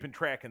they're keeping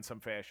track in some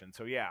fashion.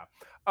 So yeah,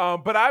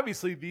 but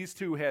obviously these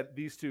two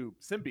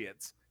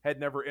symbiotes had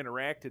never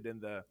interacted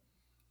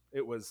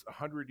it was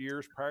 100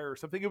 years prior or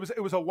something. It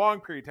was a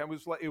long period of time.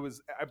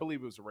 I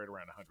believe it was right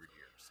around 100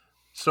 years.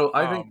 So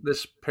I think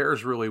this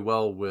pairs really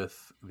well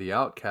with The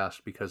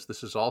Outcast, because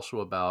this is also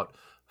about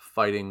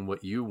fighting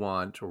what you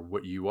want or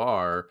what you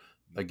are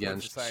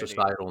against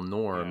societal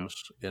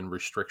norms and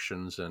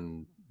restrictions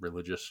and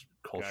religious,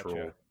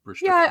 cultural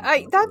restrictions.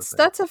 Yeah,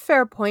 that's a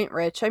fair point,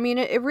 Rich.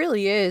 It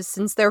really is.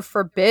 Since they're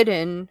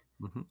forbidden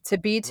to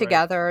be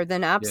together,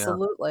 then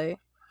absolutely. Yeah.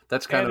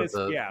 That's kind of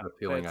the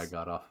feeling I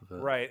got off of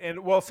it. Right. And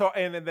well, so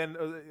and then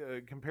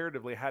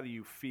comparatively, how do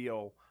you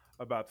feel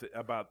about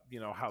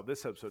how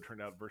this episode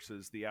turned out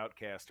versus the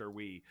Outcast? Are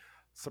we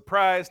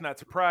surprised, not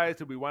surprised?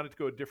 Did we want it to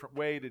go a different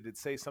way? Did it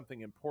say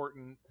something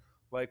important?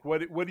 Like, what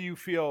do you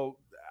feel?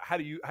 How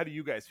do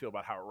you guys feel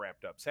about how it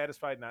wrapped up?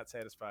 Satisfied, not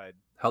satisfied?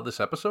 How this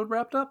episode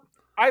wrapped up?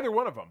 Either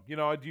one of them.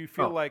 Do you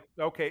feel like,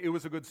 okay, it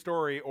was a good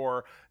story,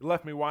 or it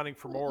left me wanting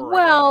for more?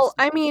 Well,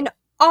 I mean,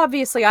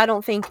 obviously, I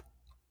don't think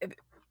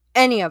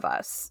any of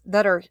us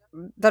that are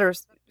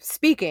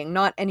speaking,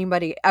 not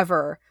anybody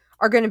ever,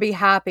 are going to be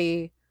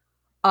happy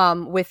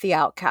with the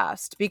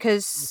Outcast,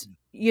 because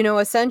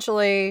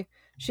essentially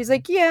she's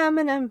like, yeah, I'm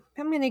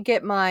gonna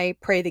get my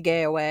pray the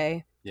gay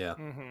away. Yeah.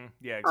 Mm-hmm.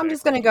 Yeah, exactly. I'm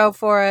just gonna go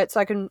for it so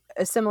I can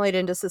assimilate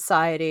into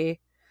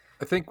society.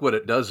 I think what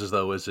it does is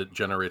it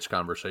generates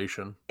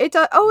conversation. It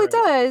does. Oh, right. It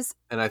does.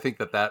 And I think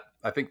that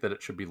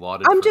it should be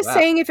lauded. I'm just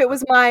saying, if it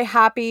was my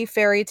happy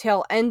fairy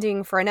tale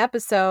ending for an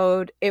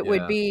episode, it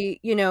would be,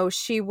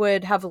 she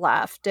would have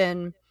left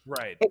and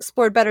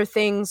explored better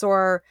things,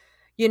 or,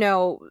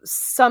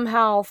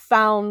 somehow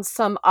found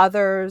some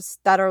others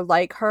that are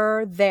like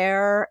her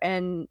there,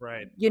 and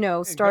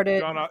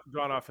started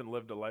gone off and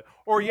lived a life.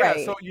 Or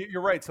so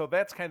you're right. So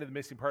that's kind of the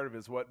missing part of it,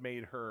 is what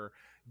made her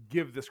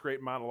give this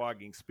great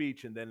monologuing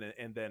speech, and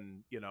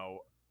then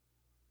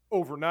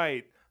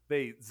overnight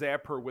they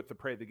zap her with the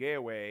pray the gay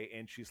away,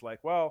 and she's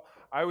like, well,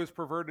 I was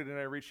perverted and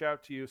I reached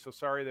out to you, so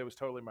sorry, that was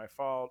totally my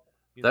fault.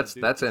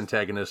 That's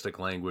antagonistic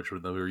language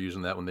when they were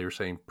using that, when they were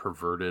saying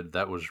perverted.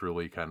 That was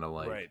really kind of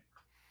like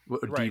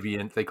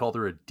deviant. They called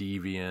her a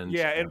deviant.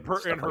 Yeah, and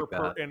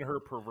her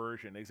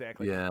perversion,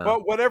 exactly. Yeah.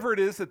 But whatever it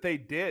is that they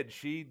did,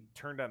 she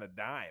turned on a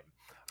dime.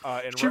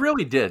 She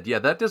really did. Yeah,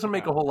 that doesn't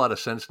make a whole lot of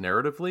sense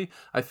narratively.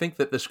 I think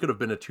that this could have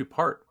been a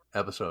 2-part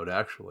episode,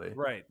 actually.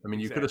 Right. I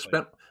mean, you could have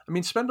spend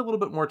a little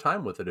bit more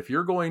time with it. If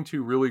you're going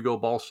to really go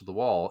balls to the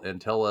wall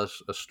and tell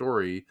us a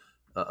story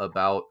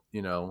about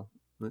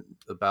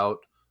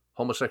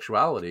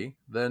homosexuality,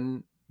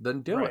 then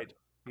do it.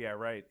 Yeah,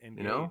 right.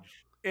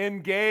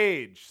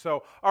 Engage.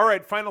 So, all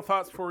right, final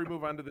thoughts before we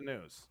move on to the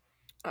news.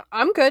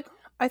 I'm good.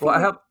 I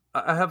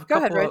have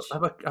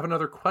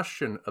another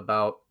question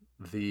about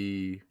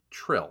the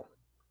Trill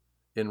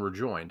in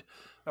Rejoined.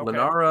 Okay.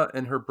 Lenara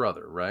and her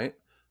brother, right?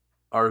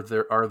 Are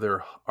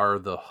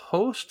the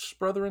hosts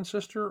brother and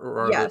sister,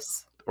 or are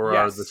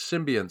are the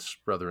symbionts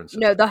brother and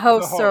sister? No, the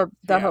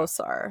hosts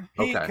are.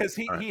 Because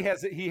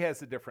he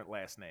has a different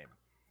last name.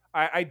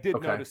 I did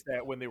notice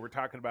that when they were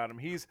talking about him.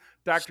 He's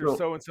Dr.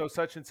 So-and-so,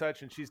 such and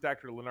such, and she's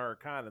Dr. Lenara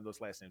Khan, and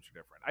those last names are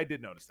different. I did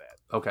notice that.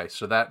 Okay,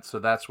 so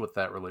that's what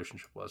that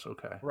relationship was.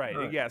 Okay.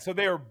 Right. Yeah, so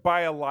they are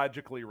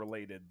biologically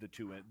related, the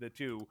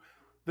two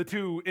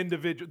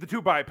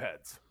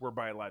bipeds were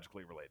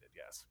biologically related,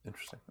 yes.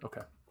 Interesting.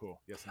 Okay. Cool.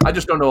 Yes. I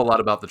just don't know a lot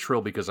about the Trill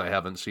because I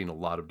haven't seen a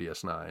lot of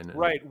DS9.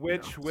 Right,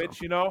 which we're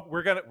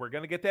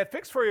gonna get that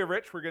fixed for you,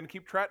 Rich. We're gonna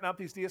keep trotting out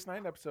these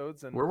DS9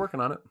 episodes, and we're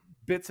working on it.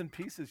 Bits and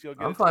pieces you'll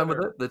get. I'm fine with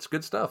it. That's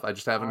good stuff. I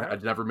just haven't. Right.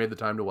 I've never made the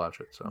time to watch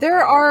it. So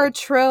there are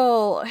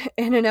Trill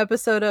in an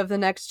episode of the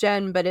Next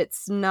Gen, but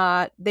it's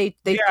not. They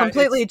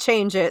completely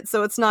change it,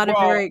 so it's not a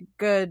very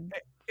good.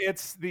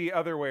 It's the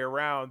other way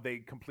around. They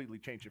completely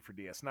changed it for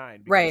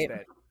DS9 because right.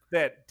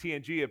 That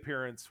TNG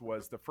appearance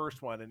was the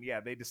first one, and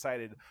they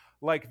decided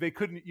they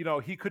couldn't,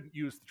 he couldn't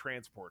use the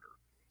transporter,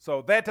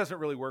 so that doesn't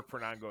really work for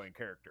an ongoing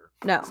character.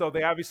 No, so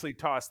they obviously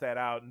tossed that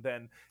out, and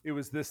then it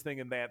was this thing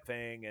and that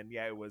thing, and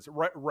it was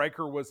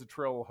Riker was a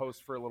Trill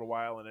host for a little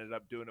while and ended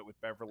up doing it with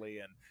Beverly,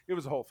 and it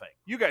was a whole thing.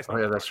 You guys know. Oh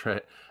yeah, that's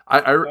right.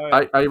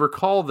 I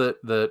recall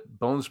that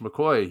Bones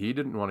McCoy, he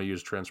didn't want to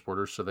use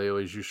transporters, so they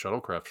always used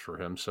shuttlecrafts for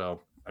him.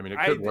 So I mean, it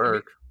could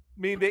work.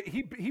 I mean,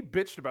 he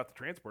bitched about the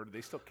transporter. They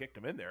still kicked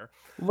him in there.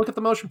 Look at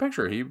the motion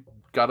picture. They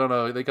got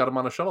him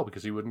on a shuttle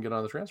because he wouldn't get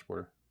on the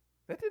transporter.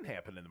 That didn't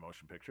happen in the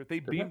motion picture. They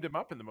beamed him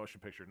up in the motion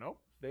picture. Nope.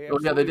 They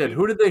did.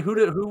 Who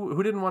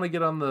didn't want to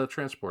get on the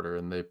transporter,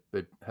 and they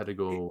had to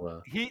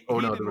go? There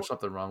was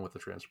something wrong with the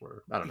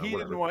transporter. I don't know. He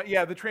didn't want.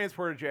 Yeah, the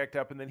transporter jacked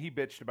up, and then he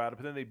bitched about it.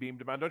 But then they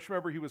beamed him on. Don't you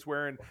remember he was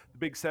wearing the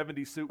big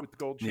 '70s suit with the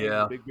gold chain,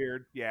 and the big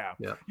beard? Yeah.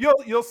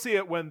 You'll see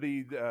it when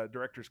the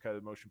director's cut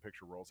of the motion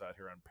picture rolls out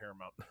here on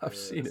Paramount. I've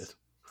seen it.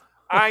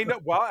 I know.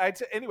 Well,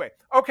 anyway.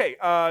 Okay.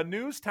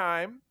 News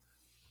time.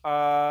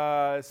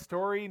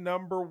 Story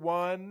number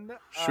 1.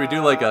 Should we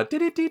do like a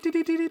there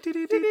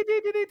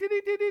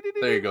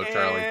you go,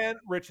 Charlie. And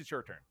Rich, it's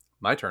your turn.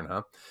 My turn,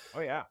 huh? Oh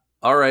yeah.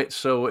 All right,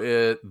 so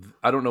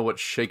I don't know what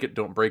shake it,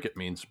 don't break it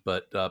means,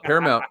 but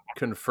Paramount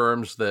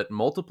confirms that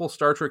multiple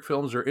Star Trek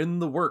films are in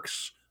the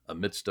works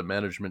amidst a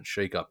management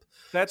shakeup.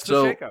 That's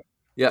the shakeup.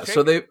 Yeah,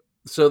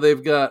 so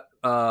they've got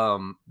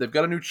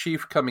a new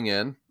chief coming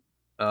in.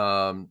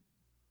 Hang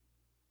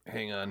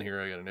on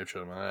here, I got an itch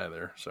on my eye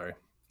there. Sorry.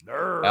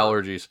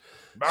 Allergies.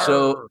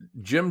 So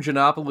Jim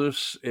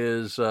Giannopoulos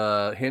is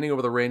handing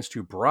over the reins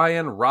to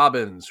Brian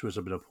Robbins, who has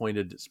been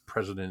appointed as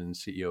president and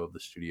CEO of the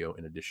studio,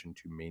 in addition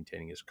to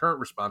maintaining his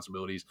current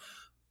responsibilities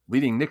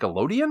leading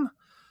Nickelodeon.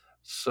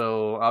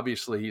 So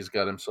obviously he's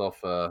got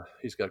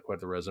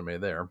quite the resume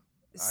there.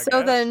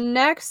 So the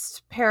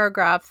next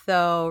paragraph,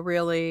 though,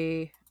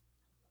 really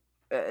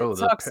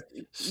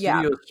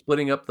studio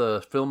splitting up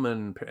the film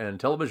and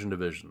television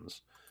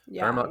divisions.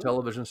 Yeah. Paramount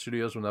Television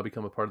Studios will now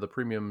become a part of the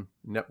Premium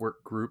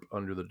Network Group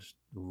under the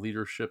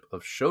leadership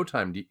of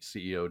Showtime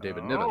CEO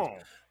David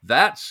Nivens.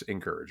 That's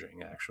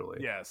encouraging, actually.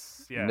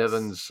 Yes.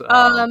 Nivens.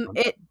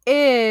 It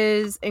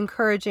is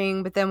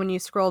encouraging, but then when you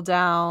scroll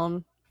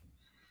down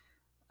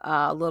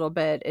a little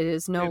bit, it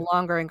is no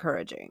longer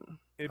encouraging.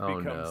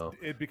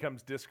 It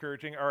becomes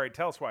discouraging. All right,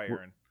 tell us why,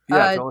 Aaron.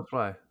 Yeah, tell us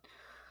why.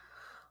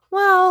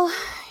 Well,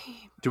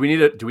 do we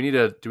need a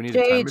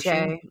time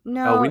machine?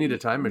 No, we need a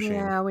time machine.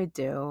 Yeah, we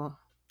do.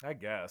 I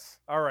guess.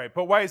 All right,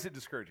 but why is it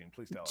discouraging?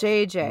 Please tell us.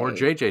 JJ. More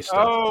JJ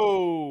stuff.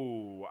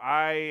 Oh,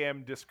 I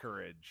am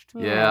discouraged.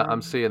 Yeah,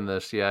 I'm seeing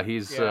this. Yeah,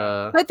 he's.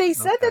 But they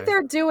said that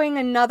they're doing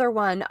another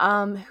one.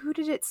 Who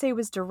did it say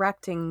was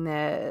directing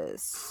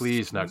this?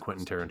 Please, not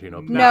Quentin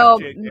Tarantino. No.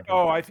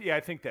 Oh, I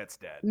think that's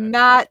dead.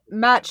 Matt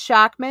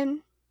Shakman.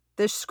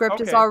 The script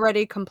is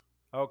already complete.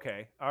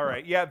 Okay. All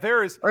right. Yeah,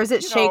 there is. Or is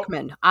it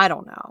Shakeman? I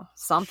don't know.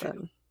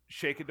 Something.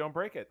 Shake it, don't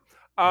break it.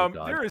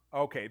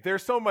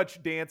 There's so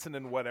much dancing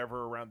and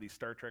whatever around these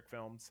Star Trek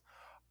films.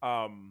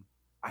 I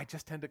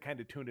just tend to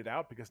kind of tune it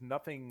out because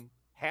nothing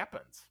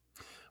happens.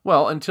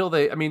 Well, until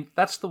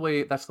that's the way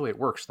it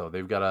works, though.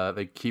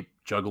 They keep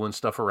juggling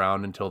stuff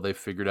around until they've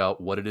figured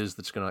out what it is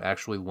that's going to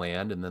actually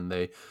land, and then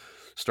they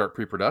start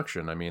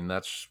pre-production. I mean,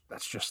 that's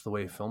just the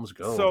way films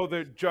go. So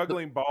they're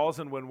juggling balls,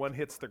 and when one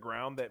hits the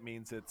ground, that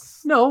means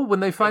it's when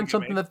they find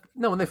something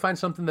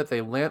that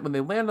they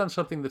land on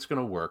something that's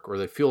going to work or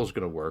they feel is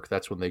going to work,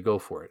 that's when they go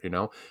for it.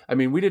 I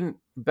mean, we didn't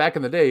back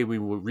in the day. We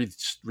would read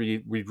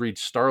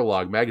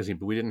Starlog magazine,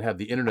 but we didn't have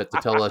the internet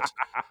to tell us.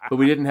 But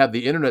we didn't have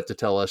the internet to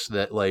tell us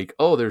that, like,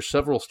 there's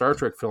several Star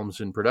Trek films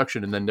in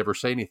production, and then never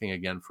say anything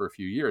again for a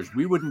few years.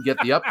 We wouldn't get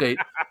the update.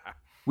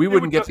 We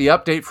wouldn't get the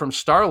update from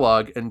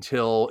Starlog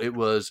until it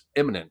was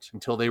imminent,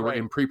 until they were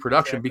in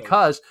pre-production,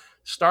 because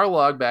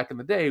Starlog back in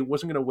the day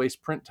wasn't going to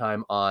waste print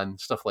time on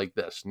stuff like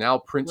this. Now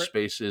print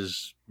space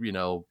is,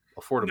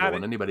 affordable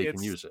and anybody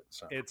can use it.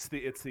 So. It's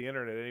the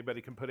internet.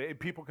 Anybody can put it.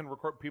 People can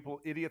record.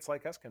 Idiots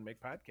like us can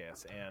make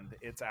podcasts, and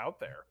it's out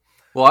there.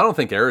 Well, I don't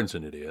think Aaron's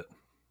an idiot.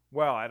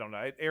 Well, I don't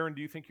know. Aaron,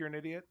 do you think you're an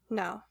idiot?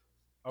 No.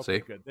 Okay,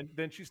 good.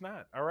 Then she's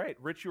not. All right,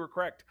 Rich, you were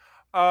correct.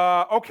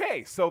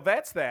 Okay, so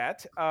that's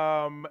that.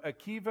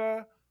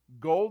 Akiva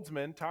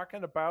Goldsman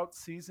talking about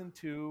season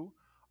 2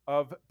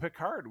 of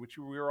Picard, which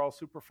we were all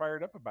super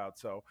fired up about.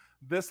 So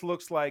this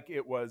looks like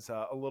it was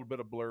a little bit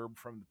of blurb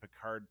from the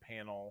Picard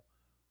panel.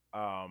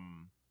 I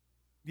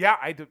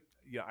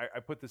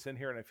put this in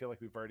here, and I feel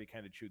like we've already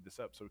kind of chewed this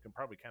up, so we can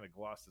probably kind of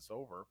gloss this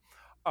over.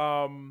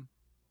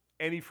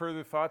 Any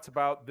further thoughts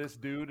about this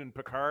dude and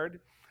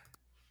Picard?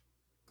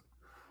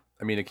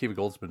 I mean, Akiva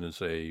Goldsman is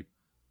a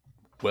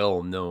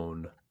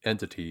well-known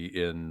entity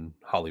in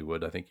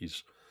Hollywood. I think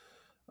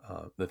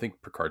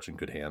Picard's in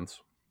good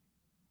hands.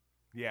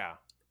 Yeah,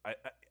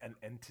 an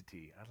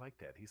entity. I like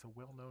that. He's a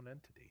well-known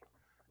entity.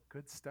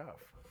 Good stuff.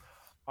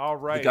 All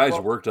right. The guy's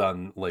worked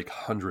on like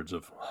hundreds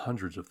of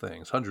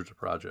things, hundreds of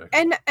projects.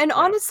 And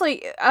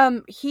honestly,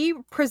 he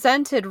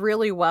presented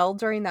really well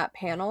during that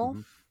panel.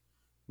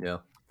 Mm-hmm. Yeah.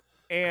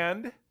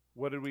 And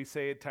what did we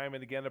say time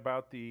and again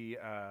about the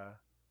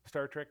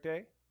Star Trek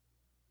Day?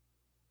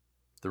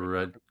 The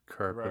red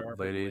carpet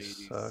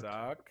ladies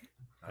suck.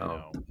 I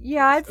know.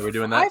 Yeah, are we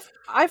doing that?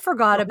 I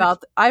forgot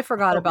about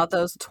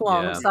those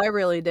twunks. Yeah. I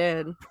really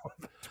did.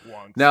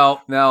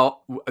 Now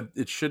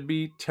it should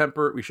be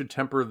tempered. We should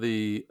temper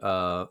the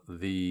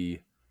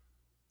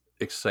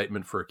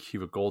excitement for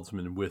Akiva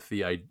Goldsman with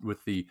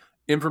the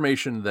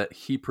information that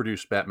he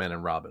produced Batman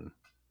and Robin.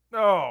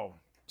 Oh.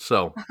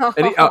 So, I'm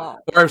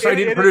sorry,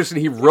 he didn't produce it.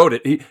 He wrote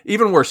it.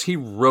 Even worse, he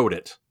wrote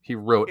it. He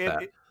wrote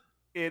that.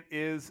 It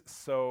is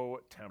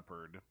so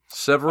tempered.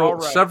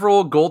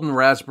 Several Golden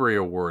Raspberry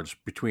Awards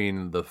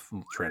between the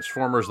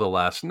Transformers: The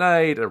Last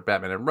Night, or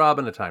Batman and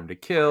Robin: A Time to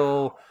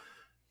Kill.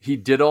 He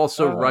did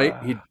also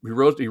write. He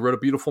wrote A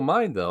Beautiful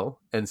Mind, though,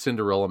 and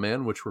Cinderella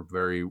Man, which were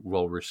very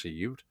well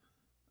received.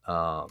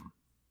 But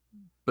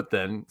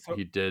then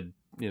he did,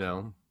 he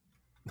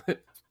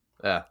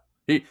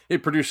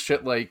produced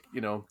shit like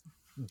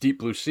Deep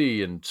Blue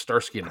Sea and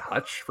Starsky and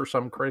Hutch for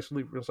some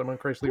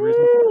unchristly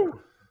reason.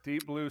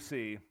 Deep Blue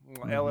Sea.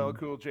 LL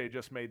Cool J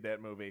just made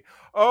that movie.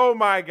 Oh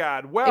my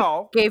God.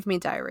 Well, it gave me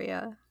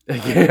diarrhea.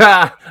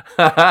 Yeah.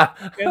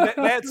 And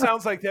that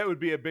sounds like that would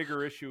be a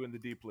bigger issue in the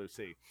Deep Blue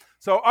Sea.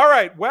 So, all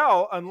right.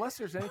 Well, unless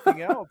there's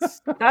anything else.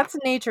 That's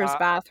nature's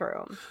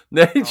bathroom.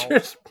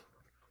 Nature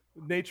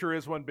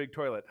is one big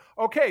toilet.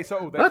 Okay.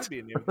 So that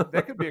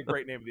could be a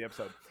great name of the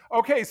episode.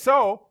 Okay.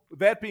 So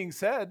that being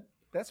said,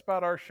 that's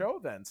about our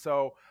show then.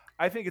 So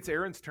I think it's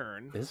Aaron's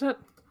turn. Is it?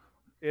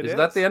 Is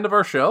that the end of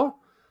our show?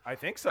 I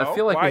think so. I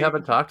feel like we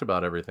haven't talked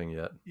about everything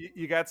yet.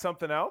 You got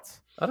something else?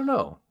 I don't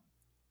know.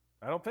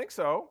 I don't think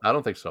so. I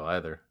don't think so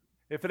either.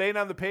 If it ain't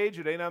on the page,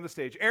 it ain't on the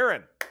stage.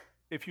 Aaron,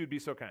 if you'd be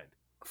so kind.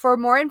 For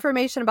more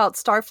information about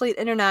Starfleet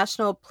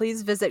International,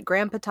 please visit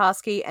Graham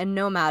Petoskey and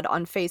Nomad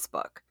on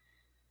Facebook.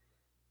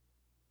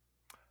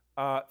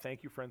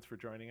 Thank you, friends, for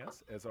joining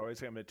us. As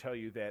always, I'm going to tell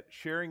you that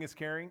sharing is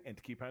caring and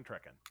to keep on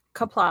trekking.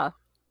 Kapla.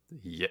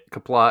 Yeah,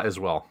 kapla as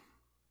well.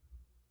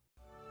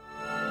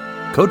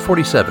 Code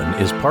 47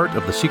 is part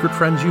of the Secret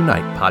Friends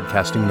Unite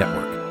podcasting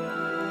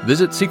network.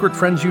 Visit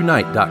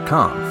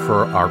secretfriendsunite.com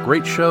for our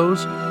great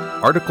shows,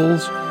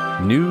 articles,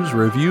 news,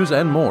 reviews,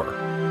 and more.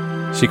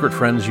 Secret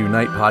Friends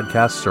Unite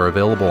podcasts are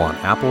available on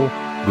Apple,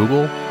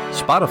 Google,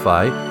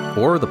 Spotify,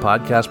 or the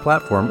podcast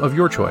platform of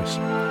your choice.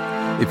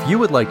 If you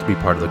would like to be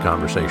part of the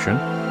conversation,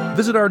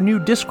 visit our new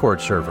Discord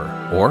server,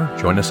 or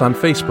join us on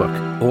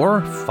Facebook,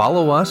 or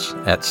follow us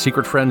at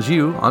Secret Friends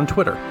U on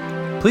Twitter.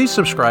 Please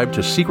subscribe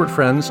to Secret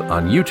Friends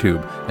on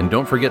YouTube, and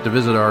don't forget to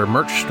visit our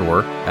merch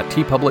store at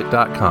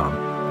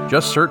tpublic.com.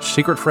 Just search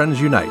Secret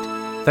Friends Unite.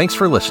 Thanks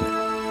for listening.